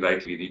said very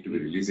rightly, we need to be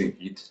releasing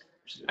heat.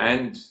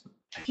 And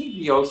I think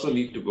we also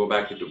need to go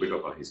back into a bit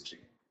of our history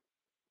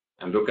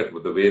and look at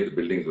the way the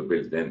buildings were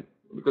built then.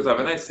 Because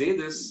when I say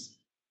this,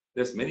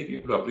 there's many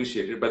people who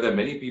appreciate it, but there are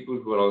many people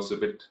who are also a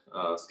bit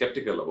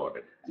skeptical about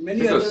it.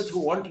 Many others who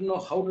want to know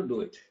how to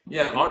do it.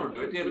 Yeah, how to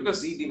do it. Yeah,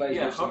 because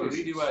how to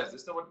solutions. redevise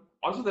this.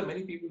 Also, there are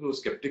many people who are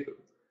skeptical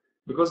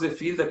because they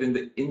feel that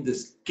in the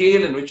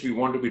scale in which we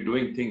want to be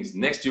doing things,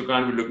 next you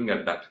can't be looking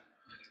at that.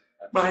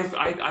 But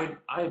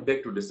I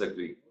beg to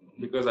disagree,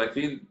 because I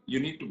feel you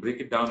need to break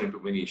it down into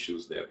many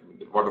issues there.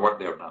 What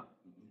they have done.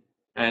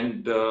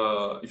 And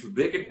if you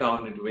break it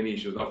down into many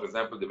issues, now, for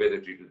example, the way they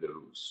treated the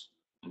roofs.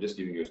 I'm just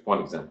giving you a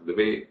small example. The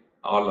way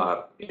all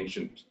our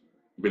ancient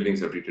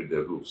buildings have treated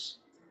their roofs,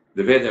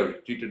 the way they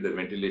have treated their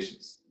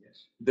ventilations,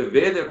 the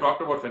way they've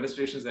talked about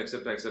fenestrations,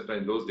 etc.,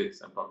 in those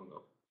days, I'm talking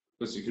of.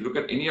 Because if you look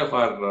at any of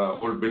our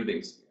old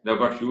buildings, they've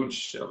got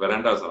huge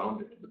verandas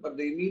around it. But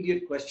the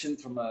immediate question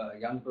from a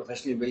young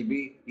professional will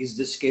be, is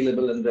this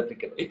scalable and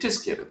replicable? It is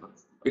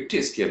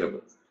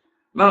scalable.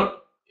 Now,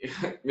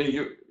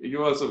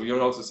 you're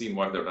also seen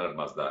what they've done at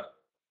Masdar,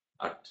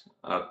 at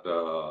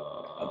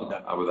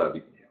Abu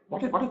Dhabi.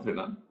 What have they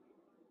done?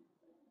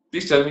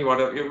 Please tell me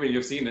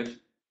you've seen it,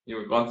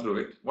 you've gone through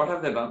it. What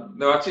have they done?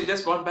 They've actually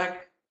just gone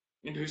back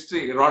into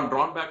history,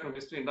 drawn back from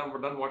history and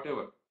done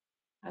whatever.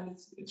 And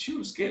it's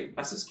huge scale,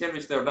 massive scale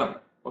which they've done.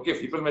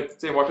 Okay, people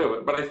might say whatever,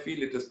 but I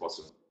feel it is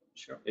possible.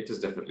 Sure. It is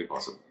definitely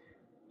possible.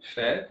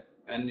 Fair.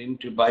 And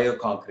into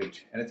bioconcrete,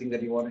 anything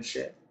that you want to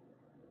share?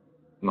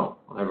 No,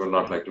 I will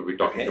not like to be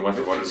talking too much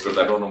about it because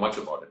I don't know much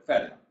about it.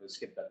 Fair enough. We'll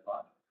skip that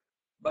part.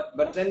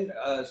 But then,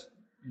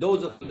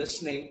 those of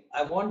listening,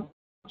 I want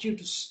you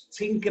to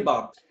think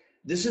about,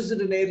 this is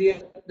an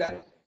area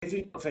that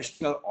every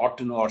professional ought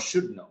to know or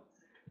should know.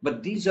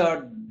 But these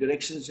are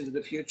directions into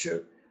the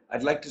future.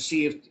 I'd like to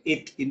see if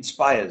it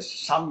inspires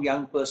some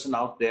young person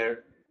out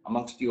there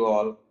amongst you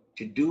all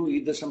to do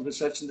either some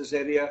research in this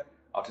area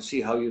or to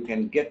see how you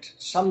can get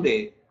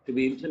someday to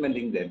be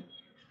implementing them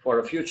for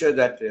a future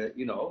that,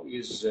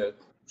 is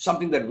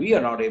something that we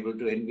are not able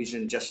to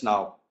envision just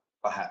now,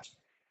 perhaps.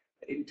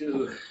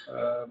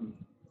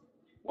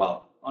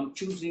 On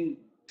choosing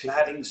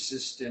cladding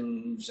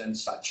systems and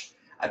such.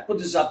 I put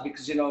this up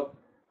because,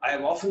 I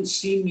have often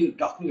seen you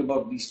talking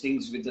about these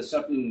things with a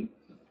certain,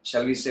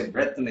 shall we say,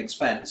 breadth and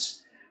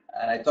expanse.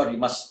 And I thought you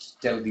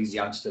must tell these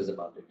youngsters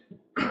about it.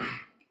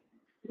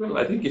 Well,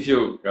 I think if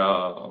you,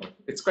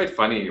 it's quite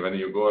funny when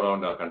you go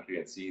around our country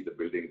and see the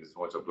buildings,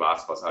 so much of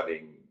glass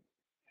facading,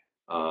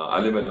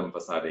 aluminum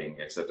facading,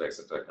 etc.,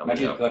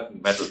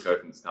 metal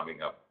curtains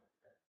coming up.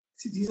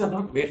 See, these are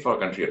not made for our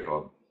country at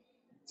all.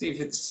 See,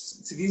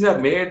 these are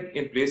made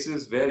in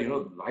places where,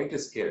 light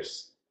is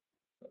scarce.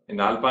 In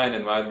alpine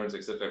environments,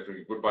 etc.,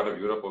 a good part of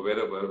Europe or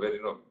wherever, where,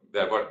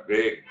 they've got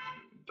gray,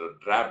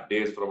 drab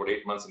days for about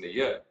 8 months in a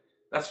year.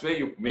 That's where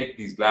you make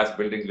these glass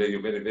buildings where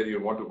you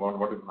want to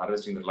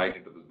harvesting the light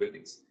into those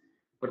buildings.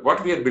 But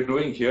what we have been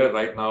doing here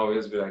right now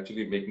is we're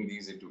actually making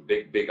these into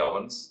big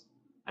ovens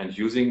and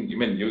spending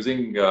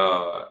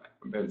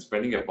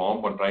a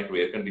bomb on trying to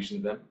air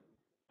condition them,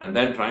 and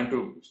then trying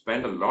to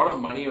spend a lot of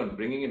money on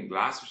bringing in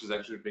glass, which is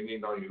actually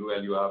bringing down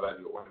UL,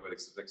 value, whatever,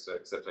 etc.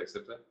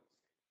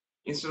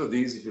 Instead of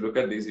these, if you look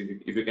at these,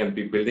 if you can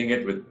be building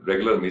it with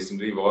regular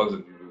masonry walls,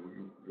 and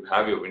you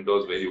have your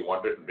windows where you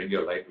want it, and bring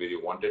your light where you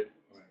want it,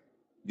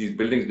 these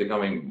buildings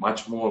becoming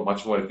much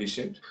more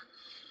efficient.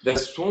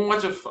 There's so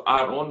much of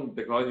our own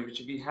technology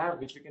which we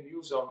can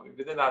use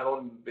within our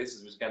own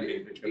bases, which can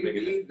be. Do you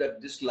believe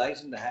that this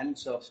lies in the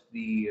hands of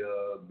the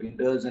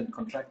builders and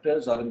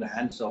contractors, or in the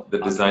hands of the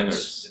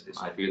designers?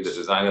 I feel the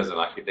designers and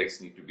architects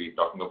need to be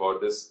talking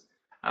about this,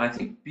 and I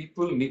think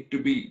people need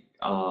to be.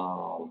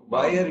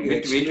 Why are you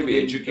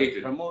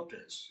educated?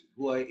 Promoters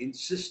who are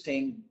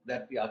insisting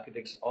that the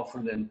architects offer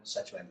them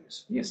such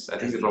values? Yes, I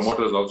think the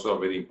promoters also are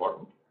very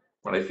important.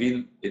 But I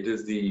feel it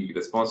is the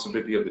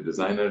responsibility of the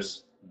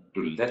designers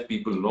to let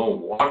people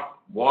know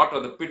what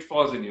are the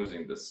pitfalls in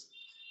using this.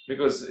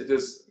 Because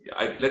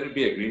let it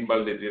be a green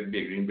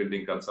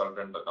building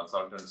consultant, the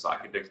consultants,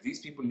 architects. These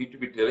people need to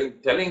be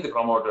telling the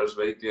promoters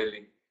very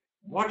clearly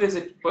what is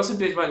it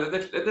percentage-wise.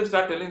 Let them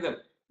start telling them,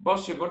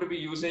 boss, you're going to be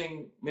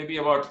using maybe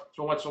about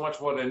so much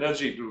more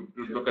energy to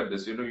look at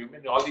this.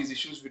 All these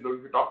issues, we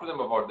talk to them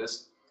about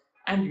this.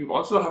 And you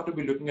also have to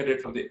be looking at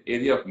it from the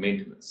area of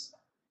maintenance.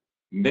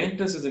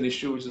 Maintenance is an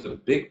issue which is a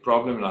big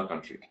problem in our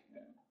country.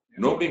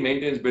 Nobody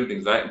maintains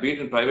buildings, be it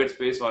in private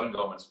space or in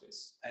government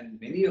space. And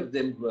many of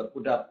them who have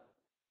put up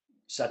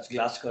such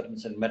glass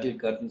curtains and metal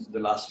curtains in the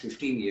last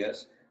 15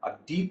 years are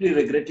deeply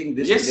regretting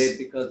this today,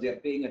 because they are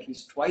paying at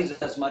least twice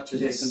as much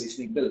as air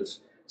conditioning bills.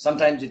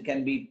 Sometimes it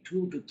can be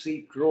 2 to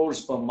 3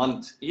 crores per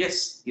month.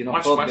 Yes,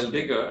 much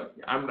bigger.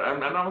 I'm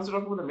also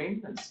talking about the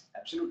maintenance.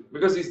 Absolutely.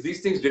 Because these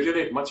things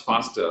deteriorate much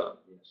faster.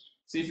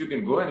 See, if you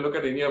can go and look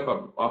at any of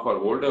our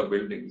older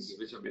buildings,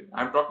 which have been,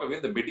 I'm talking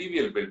about the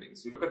medieval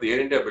buildings. You look at the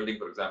Air India building,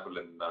 for example,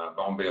 in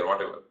Bombay or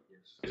whatever,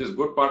 which is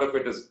good part of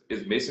it is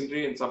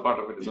masonry, and some part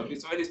of it is only,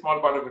 it's a very small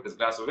part of it is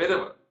glass, or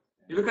wherever.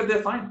 You look at,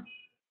 they're fine.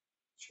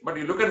 But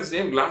you look at the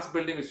same glass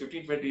building with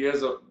 15, 20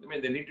 years of,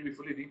 they need to be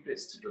fully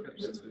replaced.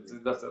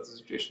 That's the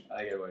situation.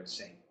 I get what you're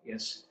saying.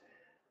 Yes.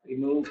 We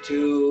move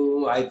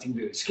to, I think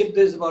we'll skip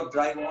this about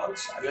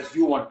drywalls, unless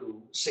you want to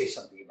say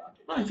something about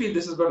it. No, I feel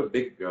this has got a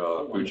big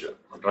future.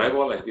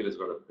 Drywall, I feel, has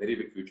got a very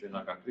big future in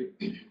our country.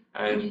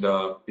 And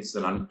it's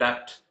an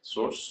untapped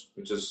source,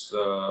 which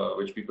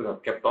people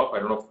have kept off, I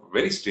don't know,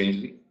 very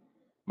strangely.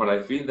 But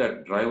I feel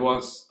that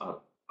drywalls are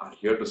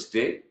here to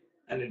stay.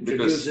 And it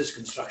reduces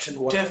construction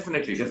work.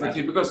 Definitely,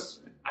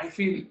 because I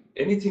feel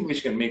anything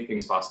which can make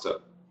things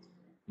faster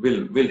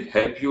will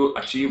help you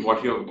achieve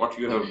what you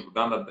have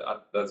done at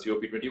the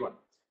COP21.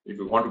 If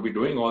you want to be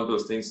doing all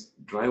those things,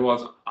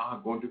 drywalls are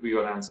going to be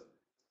your answer,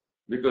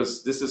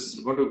 because this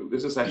is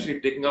actually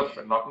taking up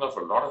and knocking off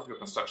a lot of your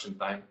construction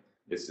time.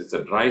 It's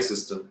a dry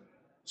system,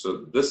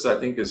 so this, I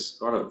think, has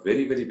got a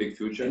very, very big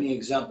future. Any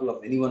example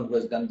of anyone who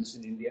has done this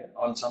in India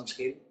on some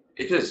scale?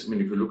 It is. If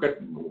you look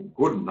at a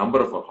good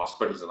number of our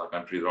hospitals in our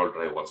country, they're all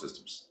drywall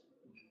systems.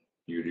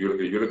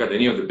 You look at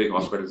any of the big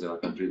hospitals in our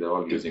country, they're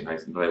all using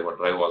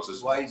drywall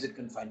systems. Why is it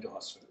confined to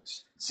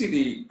hospitals? See,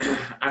 the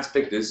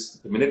aspect is,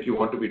 the minute you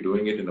want to be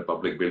doing it in a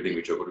public building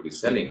which you're going to be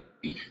selling,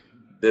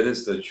 there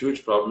is the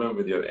huge problem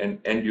with your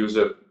end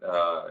user.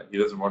 He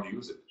doesn't want to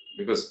use it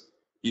because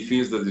he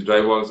feels that the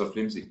drywalls are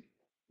flimsy.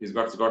 He's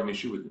got an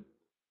issue with it.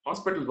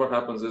 Hospitals, what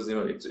happens is,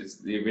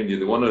 it's even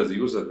the owner is the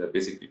user. There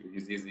basically,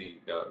 he's the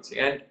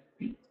and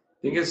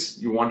thing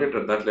is, you want it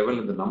at that level,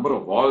 and the number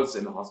of walls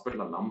in a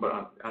hospital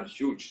are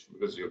huge,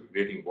 because you're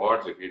creating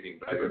wards, you're creating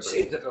private.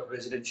 Say that of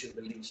residential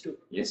buildings too.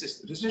 Yes,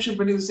 residential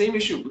building is the same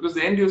issue, because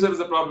the end user is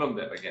the problem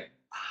there again.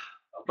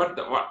 But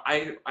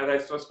I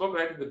spoke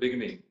right in the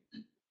beginning.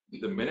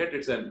 the minute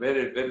it's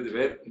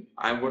where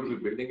I'm going to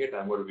be building it,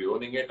 I'm going to be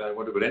owning it, I'm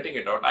going to be renting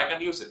it out, I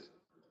can use it.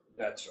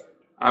 That's right.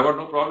 I've got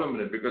no problem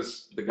in it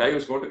because the guy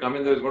who's going to come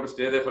in there is going to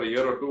stay there for a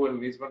year or two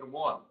and he's going to move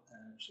on.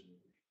 Absolutely.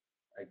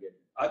 I get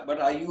it.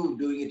 But are you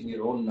doing it in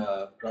your own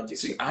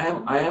projects? See,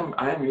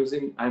 I'm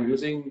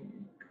using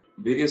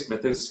various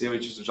methods here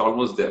which is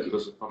almost there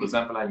because, for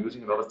example, I'm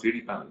using a lot of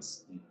 3D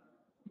panels.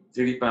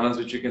 3D panels,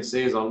 which you can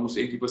say is almost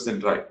 80%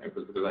 dry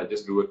because I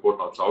just do a coat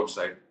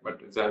outside, but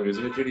I'm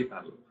using a 3D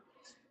panel.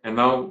 And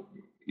now,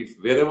 if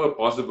wherever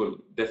possible,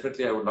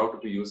 definitely I would love to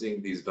be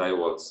using these dry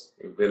walls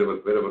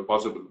wherever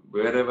possible,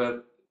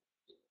 where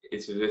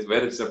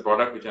it's a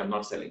product which I'm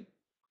not selling.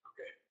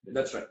 Okay,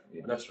 that's right.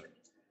 Yeah. That's right.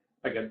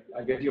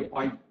 I get your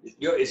point.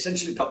 You're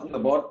essentially talking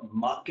about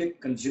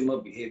market consumer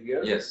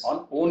behavior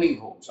on owning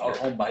homes, or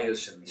home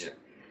buyers. Yeah.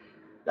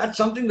 That's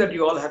something that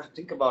you all have to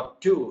think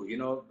about too. You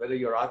know, whether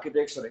you're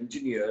architects or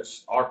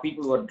engineers or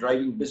people who are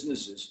driving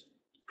businesses,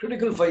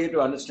 critical for you to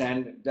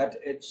understand that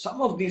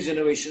some of these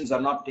innovations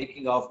are not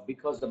taking off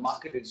because the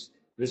market is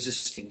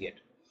resisting it.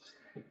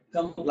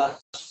 Some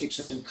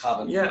plastics and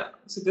carbon. Yeah,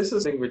 so this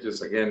is a thing which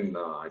is again,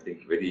 I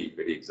think very,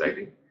 very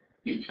exciting.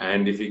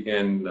 And if we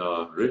can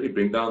really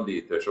bring down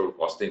the threshold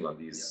costing on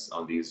this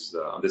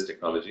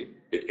technology,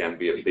 it can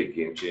be a big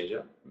game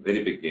changer,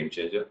 very big game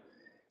changer.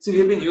 See,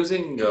 we've been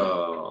using,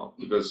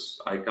 because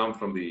I come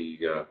from the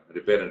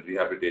repair and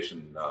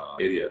rehabilitation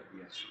area,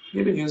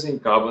 we've been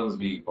using carbons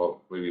maybe for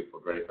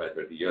 25,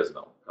 30 years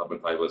now, carbon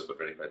fibers for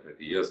 25,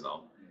 30 years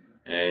now.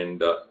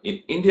 And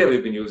in India,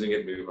 we've been using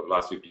it maybe for the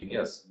last 15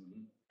 years.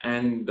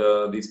 And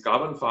these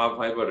carbon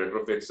fiber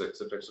retrofits,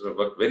 etc.,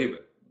 work very well.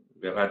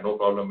 We have had no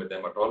problem with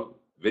them at all.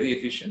 Very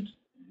efficient.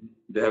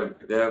 They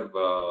have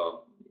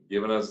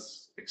given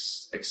us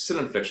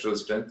excellent flexural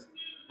strength,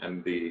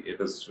 and it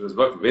has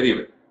worked very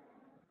well.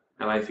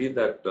 And I feel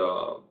that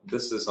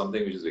this is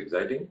something which is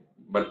exciting,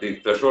 but the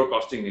threshold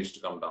costing needs to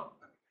come down.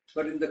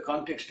 But in the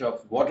context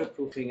of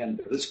waterproofing and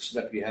the risks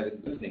that we have in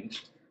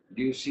buildings,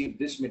 do you see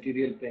this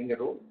material playing a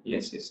role?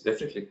 Yes,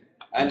 definitely.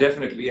 And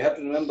definitely, we have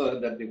to remember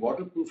that the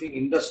waterproofing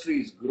industry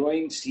is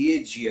growing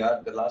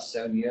CAGR the last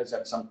 7 years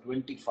at some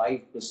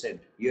 25%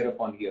 year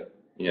upon year.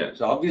 Yeah.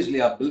 So obviously,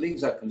 our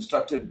buildings are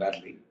constructed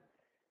badly,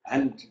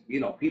 and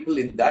people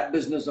in that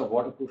business of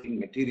waterproofing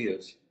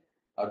materials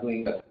are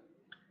doing well.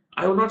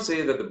 I would not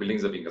say that the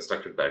buildings are being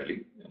constructed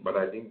badly, but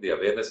I think the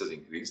awareness has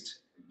increased.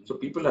 So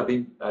people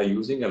are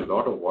using a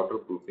lot of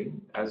waterproofing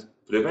as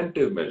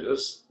preventive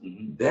measures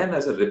than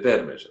as a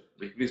repair measure.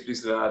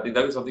 Please, I think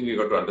that is something we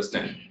got to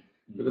understand.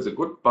 Because a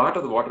good part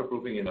of the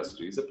waterproofing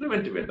industry is a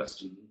preventive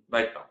industry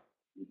right now.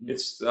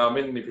 It's,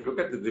 if you look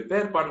at the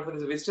repair part of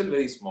it, it's still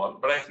very small,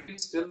 but I think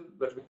still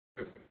that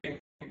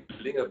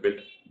building a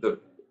building, the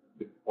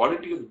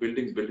quality of the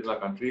buildings built in our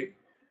country,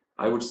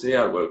 I would say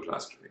are world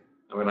class today.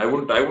 I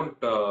wouldn't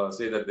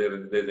say that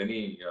there's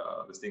any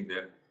this thing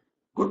there.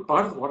 Good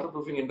part of the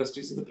waterproofing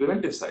industry is in the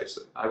preventive side.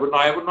 So I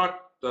would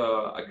not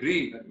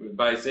agree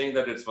by saying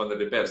that it's on the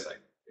repair side.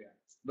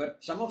 But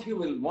some of you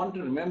will want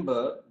to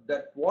remember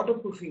that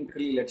waterproofing,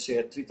 let's say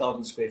a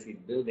 3,000 square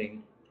feet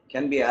building,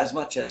 can be as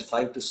much as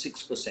 5 to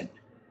 6%.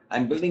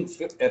 I'm building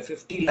a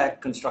 50 lakh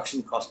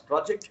construction cost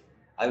project.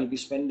 I will be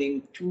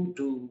spending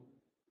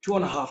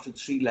 2.5 to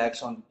 3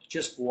 lakhs on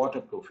just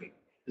waterproofing.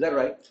 Is that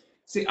right?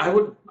 See, I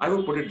would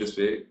put it this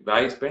way.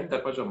 I spend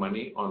that much of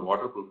money on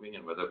waterproofing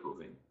and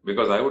weatherproofing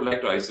because I would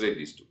like to isolate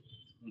these two.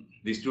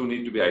 These two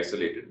need to be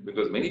isolated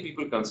because many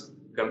people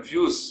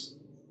confuse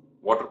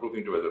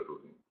waterproofing to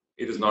weatherproofing.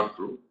 It is not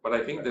true, but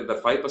I think that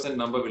the 5%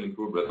 number will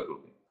include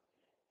weatherproofing.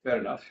 Fair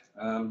enough.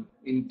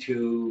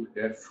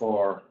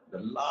 Therefore, the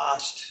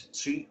last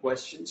 3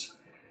 questions.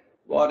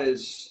 What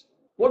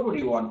would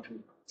you want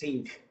to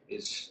think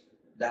is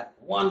that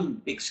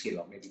one big skill,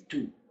 or maybe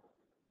 2,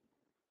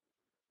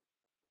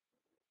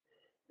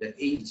 that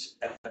aids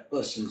a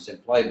person's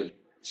employability?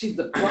 See,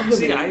 the problem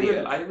See, in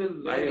let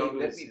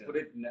me put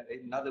it in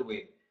another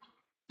way.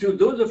 To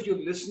those of you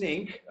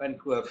listening and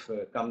who have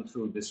come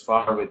through this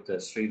far with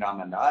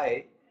Sriram and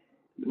I,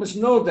 you must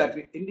know that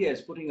India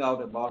is putting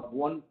out about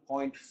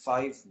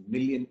 1.5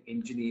 million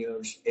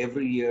engineers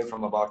every year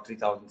from about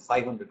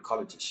 3,500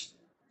 colleges.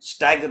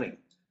 Staggering.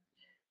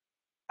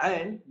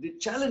 And the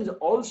challenge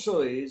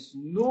also is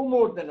no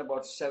more than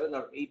about 7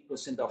 or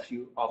 8%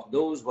 of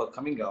those who are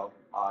coming out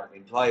are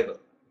employable.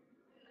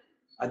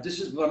 And this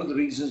is one of the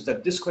reasons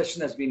that this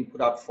question has been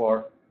put up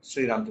for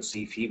Sriram to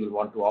see if he will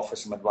want to offer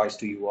some advice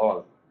to you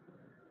all.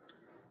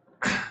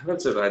 Well,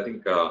 sir, I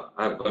think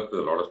I've worked with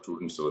a lot of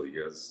students over the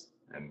years,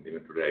 and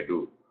even today I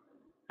do.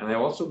 And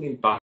I've also been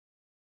part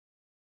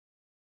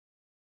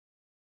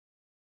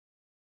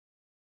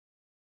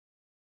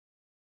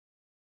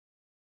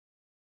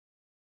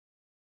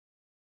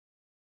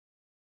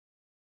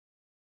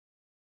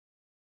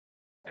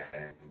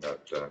and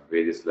at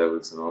various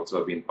levels, and also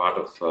I've been part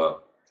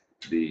of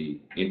the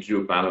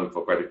interview panel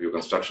for quite a few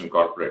construction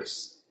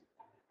corporates.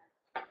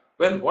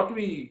 Well, what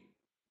we've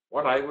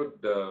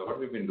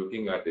been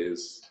looking at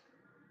is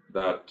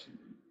that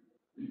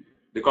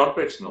the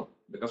corporates know,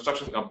 the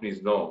construction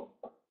companies know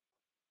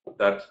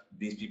that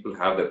these people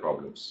have their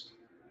problems,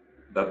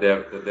 that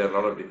there are a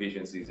lot of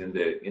deficiencies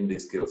in the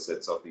skill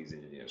sets of these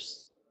engineers.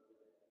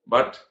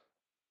 But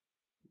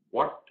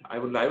what I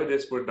would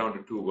just put it down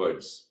to two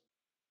words.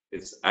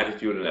 It's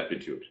attitude and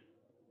aptitude.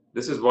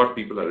 This is what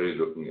people are really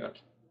looking at.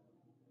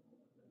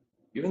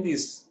 Even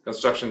these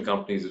construction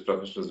companies, the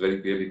professionals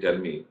very clearly tell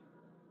me,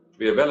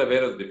 we are well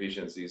aware of the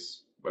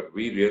deficiencies, but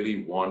we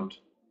really want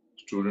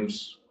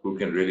students who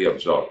can really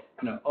absorb.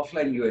 Now,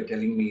 offline, you were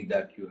telling me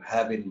that you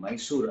have in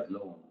Mysore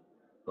alone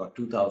got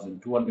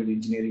 2,200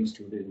 engineering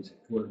students,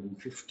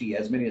 250,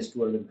 as many as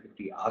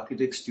 250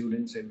 architect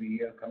students every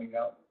year coming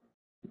out.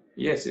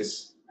 Yes,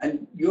 yes.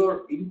 And your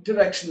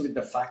interaction with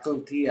the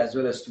faculty as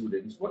well as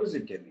students, what does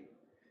it tell you?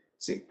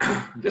 See,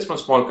 just one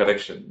small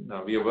correction.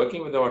 Now, we are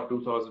working with about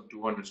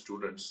 2,200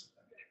 students.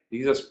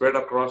 These are spread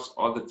across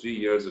all the 3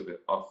 years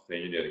of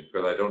engineering,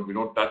 because we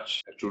don't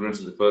touch students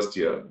in the first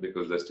year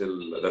because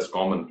that's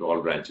common to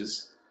all branches.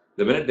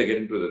 The minute they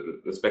get into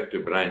the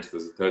respective branch,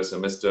 there's the third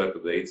semester to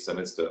the 8th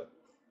semester.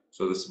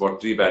 So this is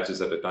about 3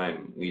 batches at a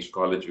time. In each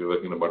college, we're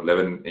working about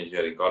 11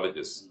 engineering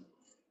colleges.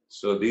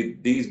 So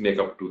these make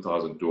up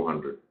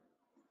 2,200.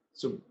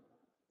 So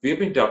we've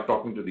been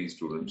talking to these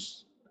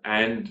students,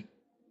 and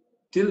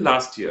till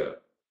last year,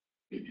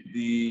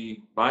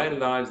 by and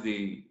large,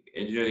 the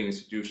engineering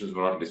institutions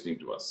were not listening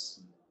to us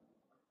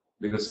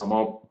because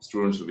somehow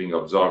students were being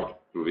absorbed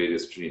through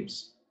various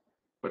streams.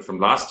 But from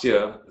last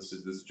year, the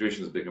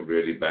situation has become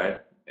really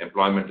bad.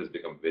 Employment has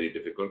become very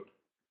difficult.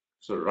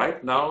 So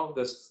right now,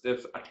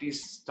 they've at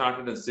least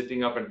started and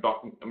sitting up and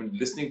talking,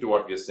 listening to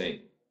what we're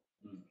saying.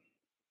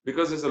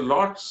 Because there's a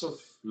lots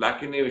of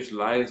lacunae which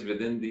lies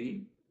within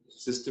the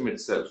system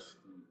itself.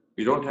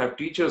 We don't have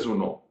teachers who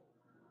know.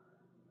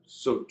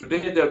 So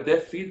today they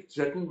feel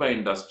threatened by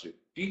industry.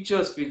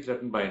 Teachers feel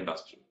threatened by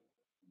industry.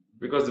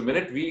 Because the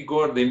minute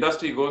the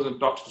industry goes and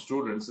talks to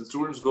students, and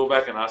students go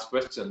back and ask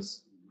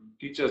questions,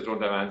 teachers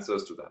don't have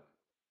answers to that.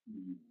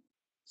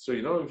 So,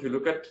 if you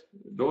look at,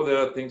 though there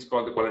are things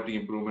called the quality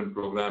improvement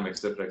program,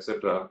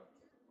 etc.,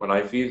 but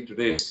I feel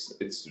today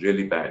it's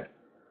really bad.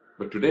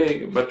 But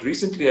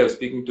recently I was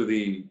speaking to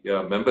the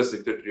member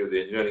secretary of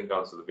the Engineering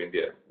Council of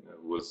India,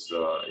 who was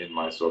in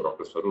Mysore,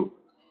 Dr. Swaroop.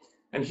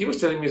 And he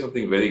was telling me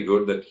something very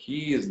good, that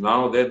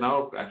they're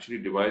now actually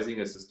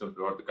devising a system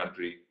throughout the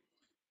country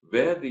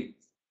where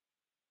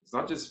it's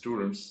not just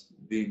students,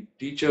 the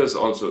teachers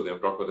also,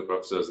 they've talked about the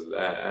professors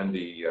and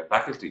the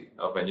faculty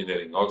of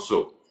engineering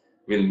also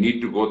will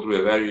need to go through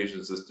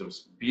evaluation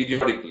systems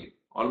periodically,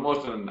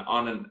 almost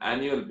on an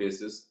annual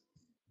basis,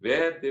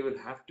 where they will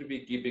have to be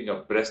keeping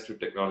abreast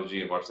with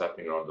technology and what's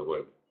happening around the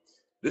world.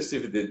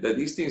 If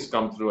these things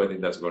come through, I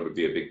think that's going to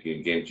be a big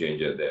game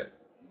changer there.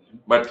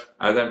 But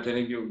as I'm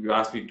telling you, you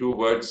asked me 2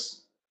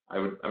 words.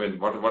 What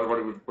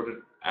would put it?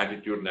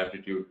 Attitude and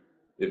aptitude.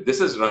 If this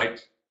is right,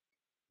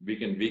 we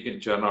can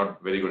churn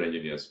out very good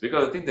engineers,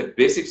 because I think the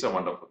basics are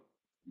wonderful.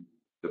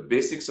 The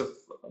basics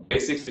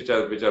which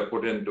are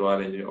put into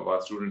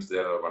our students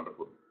there are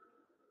wonderful.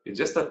 It's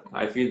just that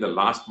I feel the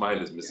last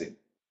mile is missing.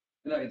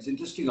 It's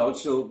interesting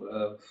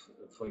also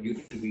for you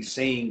to be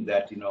saying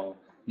that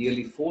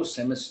nearly 4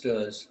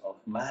 semesters of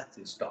math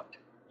is taught.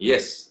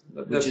 Yes,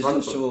 which is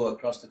also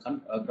across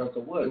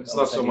the world. It's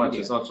not so much.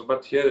 It's not so,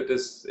 but here it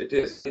is.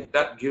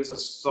 That gives a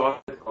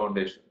solid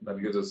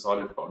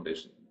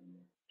foundation.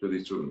 To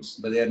the students.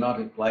 But they are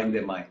not applying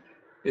their mind.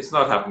 It's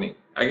not happening.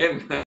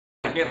 Again,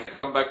 I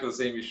come back to the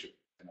same issue.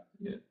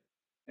 Yeah.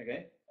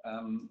 Okay.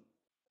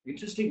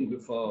 Interesting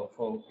for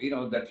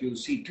that you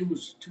see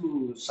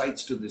two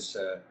sides to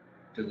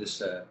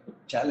this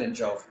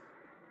challenge of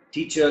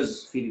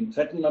teachers feeling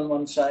threatened on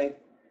one side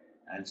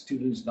and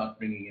students not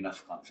bringing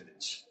enough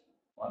confidence.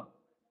 Well,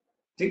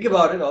 think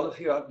about it, all of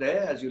you out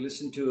there, as you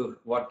listen to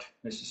what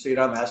Mr.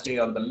 Sriram has to say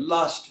on the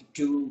last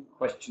 2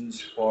 questions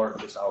for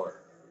this hour.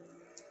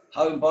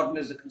 How important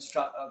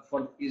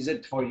is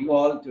it for you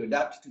all to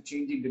adapt to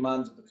changing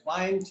demands of the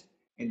client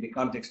in the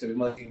context of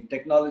emerging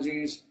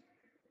technologies?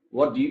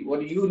 What do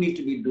you need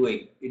to be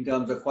doing in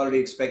terms of quality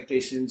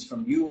expectations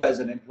from you as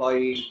an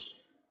employee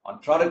on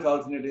product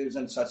alternatives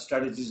and such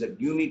strategies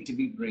that you need to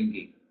be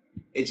bringing?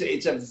 It's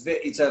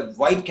a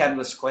wide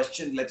canvas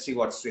question. Let's see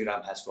what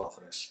Sriram has to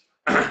offer us.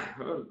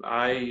 Well,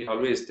 I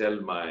always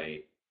tell my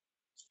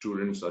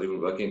students or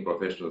even working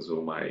professionals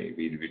whom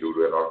we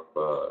do a lot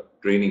of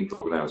training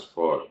programs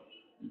for.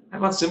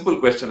 And one simple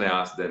question I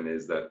ask them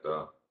is that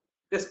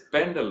they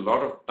spend a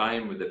lot of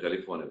time with the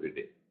telephone every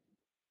day.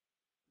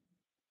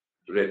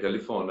 Today,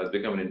 telephone has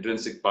become an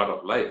intrinsic part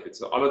of life.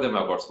 All of them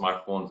have got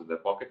smartphones in their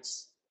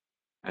pockets.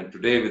 And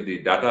today, with the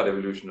data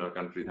revolution in our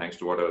country, thanks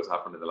to whatever has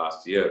happened in the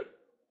last year,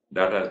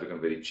 data has become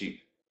very cheap.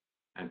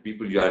 And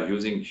people are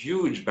using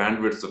huge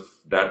bandwidths of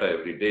data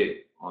every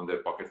day on their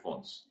pocket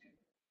phones.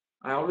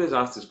 I always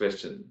ask this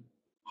question: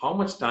 how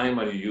much time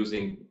are you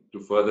using to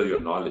further your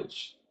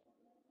knowledge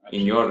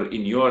in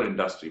your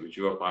industry, which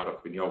you are part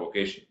of, in your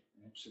vocation?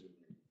 Absolutely.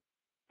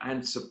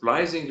 And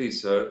surprisingly,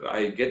 sir,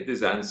 I get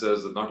these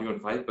answers that not even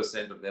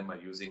 5% of them are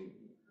using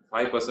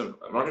 5%.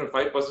 Not even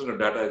 5% of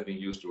data is being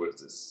used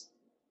towards this.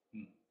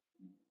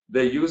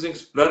 they're using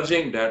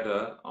splurging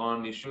data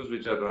on issues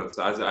which are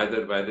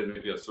either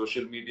maybe on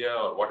social media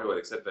or whatever,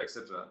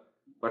 etc.,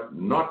 but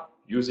not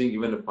using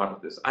even a part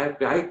of this. I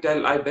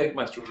beg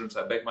my students,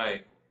 I beg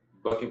my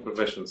working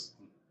professionals,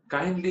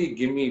 kindly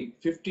give me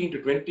 15 to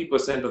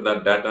 20% of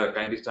that data,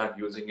 kindly start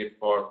using it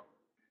for,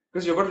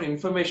 because you've got an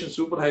information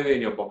superhighway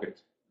in your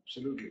pocket.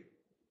 Absolutely.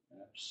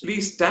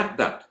 Please tap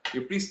that.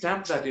 You please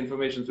tap that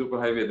information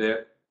superhighway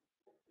there.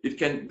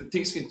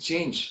 Things can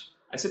change.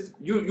 I said,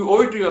 you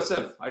owe it to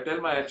yourself. I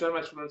tell my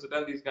students, I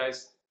tell these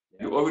guys,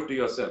 you owe it to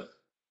yourself.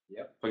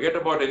 Forget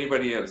about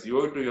anybody else. You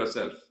owe it to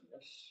yourself.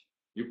 Yes.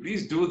 You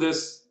please do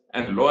this,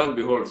 and lo and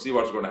behold, see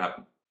what's going to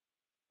happen.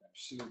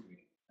 Absolutely.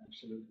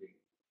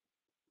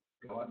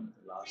 Go on,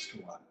 the last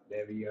one.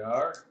 There we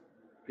are.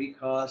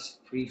 Precast,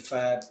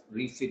 prefab,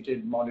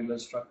 refitted modular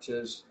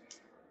structures.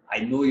 I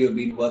know you've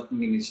been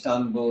working in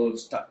Istanbul.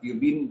 You've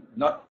been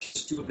not a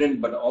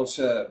student, but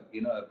also,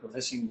 a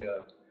professing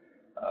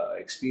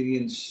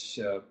experienced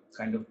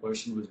kind of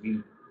person who's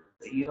been,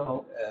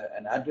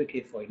 an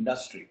advocate for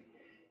industry.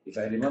 If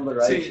I remember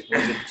right,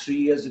 was it 3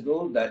 years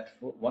ago that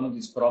one of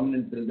these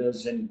prominent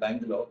builders in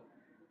Bangalore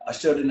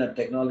ushered in a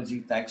technology,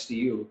 thanks to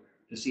you,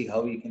 to see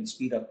how he can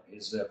speed up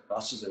his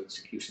process of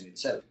execution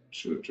itself.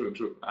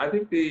 True. I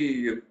think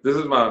this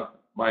is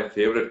my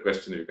favorite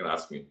question you can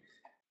ask me.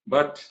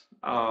 But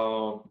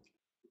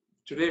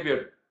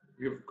today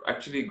we've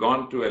actually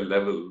gone to a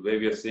level where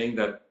we are saying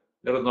that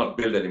let us not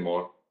build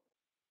anymore,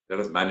 let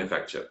us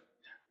manufacture.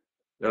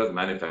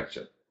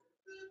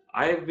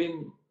 I've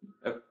been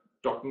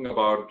talking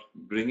about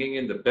bringing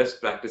in the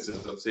best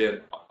practices of, say,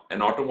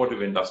 an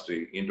automotive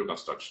industry into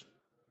construction.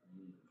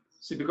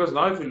 See, because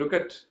now if you look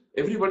at,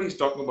 everybody's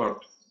talking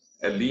about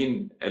a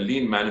lean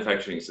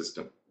manufacturing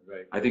system.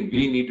 Right. I think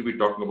we need to be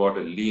talking about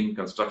a lean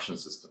construction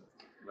system.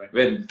 Right.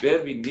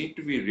 Where we need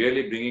to be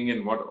really bringing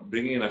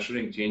in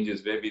ushering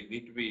changes, where we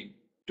need to be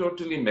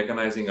totally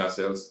mechanizing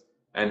ourselves,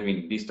 and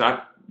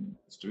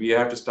we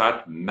have to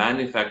start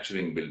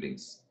manufacturing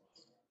buildings.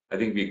 I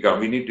think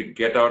we need to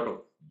get out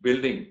of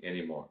building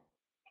anymore.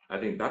 I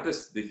think that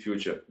is the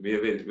future,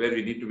 where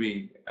we need to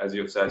be, as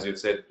you've said,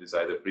 it's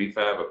either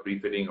prefab or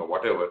prefitting or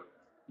whatever.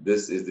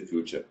 This is the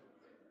future.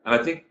 And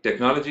I think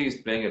technology is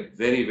playing a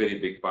very, very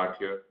big part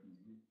here,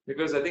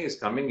 because I think it's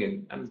coming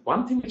in. And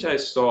one thing which I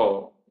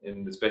saw,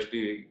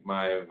 especially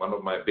one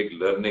of my big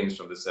learnings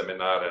from the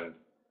seminar and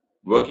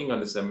working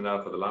on the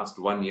seminar for the last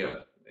 1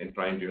 year and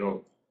trying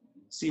to,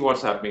 see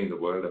what's happening in the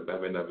world.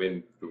 I've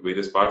been to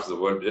various parts of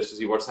the world just to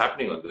see what's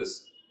happening on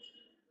this.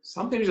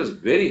 Something which was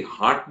very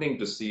heartening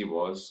to see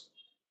was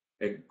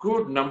a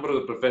good number of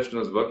the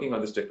professionals working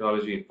on this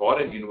technology in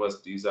foreign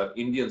universities are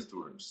Indian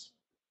students.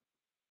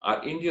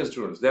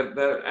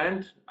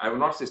 And I will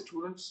not say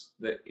students,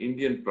 they're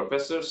Indian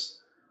professors,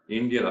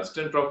 Indian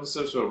assistant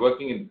professors who are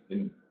working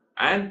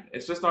and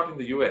it's just not in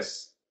the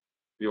US.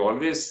 We've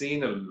always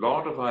seen a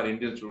lot of our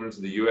Indian students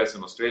in the US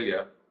and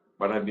Australia,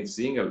 but I've been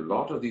seeing a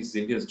lot of these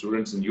Indian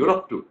students in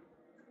Europe too.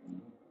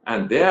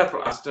 And they are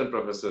assistant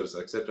professors,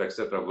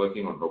 etc.,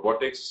 working on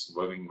robotics,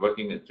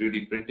 working in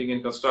 3D printing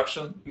in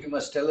construction. You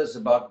must tell us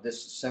about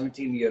this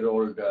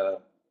 17-year-old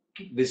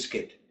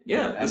Biscuit.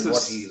 Yeah, this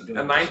is a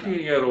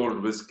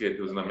 19-year-old Biscuit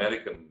who's an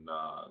American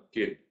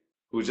kid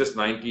who's just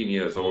 19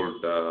 years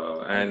old.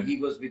 And he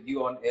was with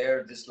you on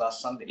air this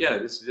last Sunday. Yeah,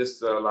 this is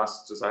just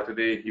last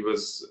Saturday. He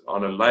was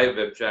on a live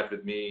web chat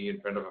with me in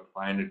front of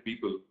 500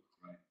 people.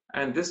 Right.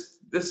 And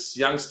this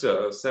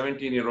youngster,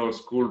 17-year-old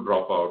school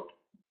dropout,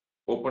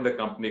 opened a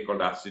company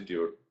called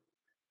Aptitude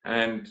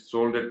and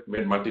sold it,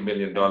 made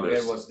multi-million dollars.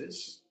 Where was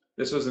this?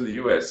 This was in the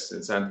US,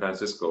 in San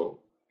Francisco.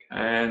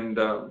 And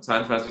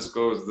San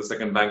Francisco is the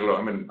second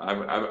Bangalore.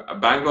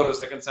 Bangalore is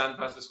second San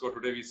Francisco.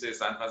 Today we say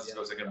San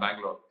Francisco second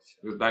Bangalore,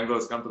 because Bangalore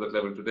has come to that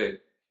level today.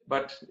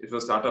 But it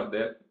was a startup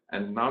there,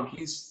 and now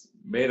he's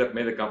made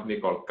a company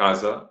called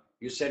Kaza.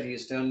 You said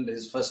he's turned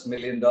his first $1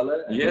 million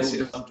and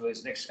moved on to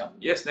his next company.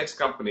 Yes, next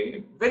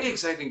company, very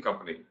exciting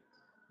company,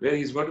 where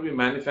he's going to be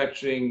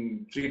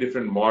manufacturing 3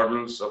 different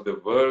models of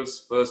the world's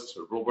first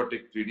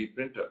robotic 3D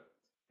printer.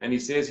 And he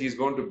says he's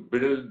going to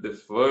build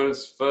the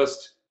world's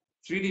first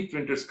 3D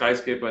printed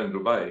skyscraper in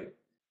Dubai.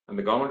 And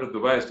the government of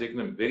Dubai has taken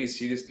him very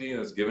seriously and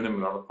has given him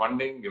a lot of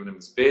funding, given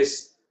him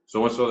space,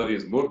 so much so that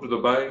he's moved to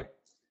Dubai.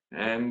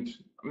 And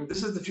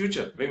this is the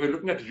future. When we're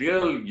looking at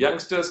real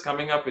youngsters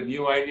coming up with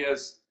new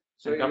ideas.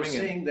 So you're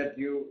saying that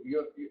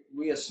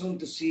we are soon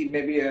to see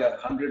maybe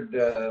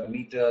 100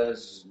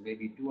 meters,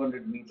 maybe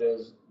 200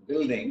 meters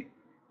building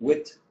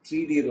with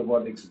 3D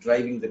robotics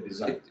driving the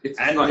design.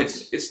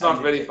 It's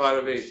not very far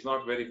away. It's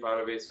not very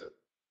far away, sir.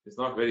 It's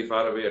not very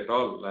far away at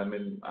all.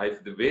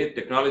 The way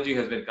technology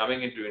has been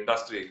coming into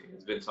industry,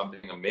 it's been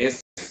something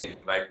amazing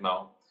right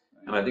now.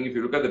 And I think if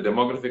you look at the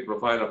demographic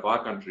profile of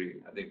our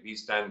country, I think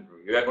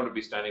we are going to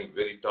be standing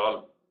very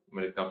tall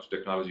when it comes to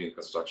technology and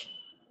construction.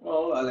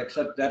 Well, I'll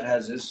accept that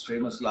as his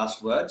famous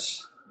last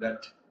words, that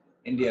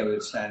India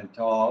will stand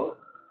tall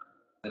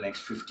in the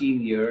next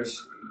 15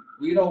 years.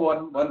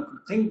 One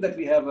thing that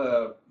we have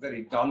a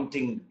very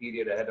daunting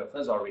period ahead of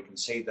us, or we can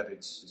say that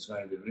it's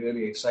going to be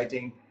really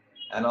exciting.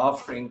 and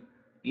offering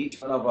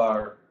each one of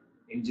our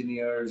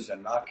engineers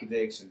and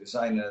architects and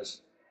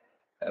designers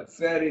a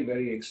very,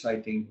 very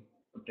exciting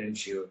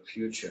potential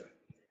future.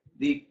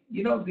 The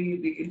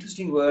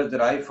interesting word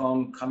that I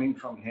found coming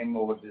from him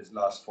over this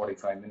last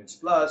 45 minutes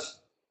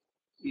plus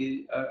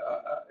is,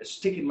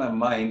 stick in my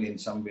mind in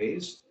some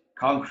ways.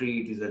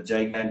 Concrete is a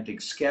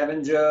gigantic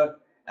scavenger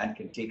and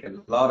can take a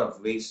lot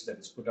of waste that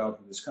is put out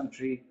in this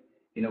country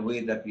in a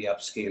way that we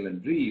upscale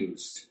and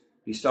reuse.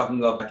 He's talking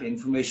about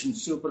information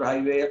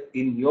superhighway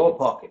in your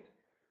pocket.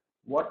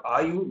 What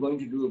are you going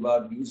to do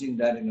about using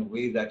that in a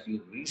way that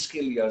you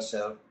reskill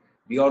yourself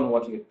beyond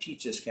what your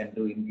teachers can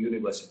do in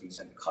universities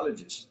and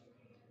colleges?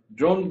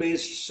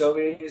 Drone-based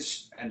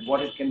surveys and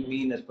what it can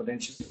mean as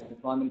potential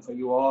employment for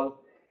you all.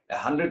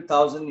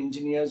 100,000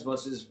 engineers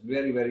versus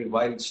very, very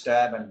wild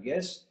stab and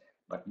guess,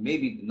 but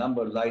maybe the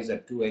number lies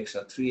at 2x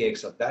or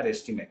 3x of that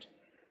estimate.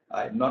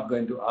 I'm not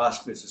going to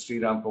ask Mr.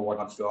 Sriram for what he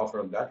wants to offer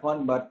on that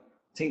one, but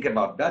think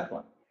about that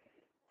one.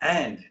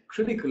 And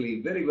critically,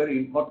 very, very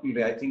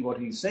importantly, I think what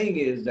he's saying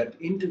is that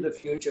into the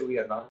future, we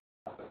are not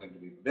going to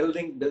be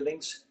building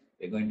buildings,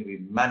 we're going to be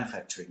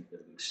manufacturing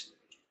buildings.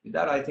 With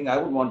that, I think I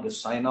would want to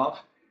sign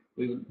off.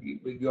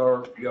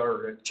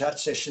 Your chat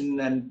session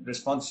and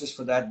responses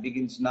for that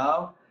begins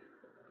now.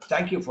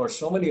 Thank you for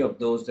so many of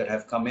those that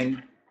have come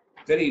in.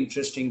 Very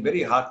interesting,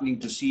 very heartening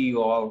to see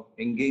you all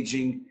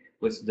engaging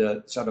with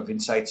the sort of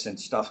insights and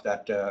stuff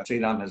that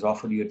Sriram has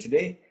offered you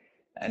today.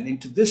 And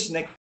into this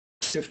next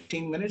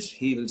 15 minutes,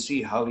 he will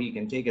see how he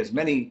can take as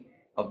many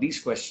of these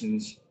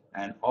questions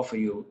and offer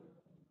you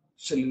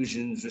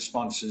solutions,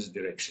 responses,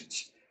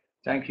 directions.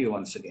 Thank you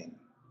once again.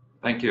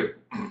 Thank you.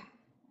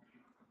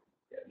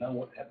 Now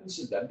what happens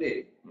is that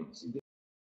day,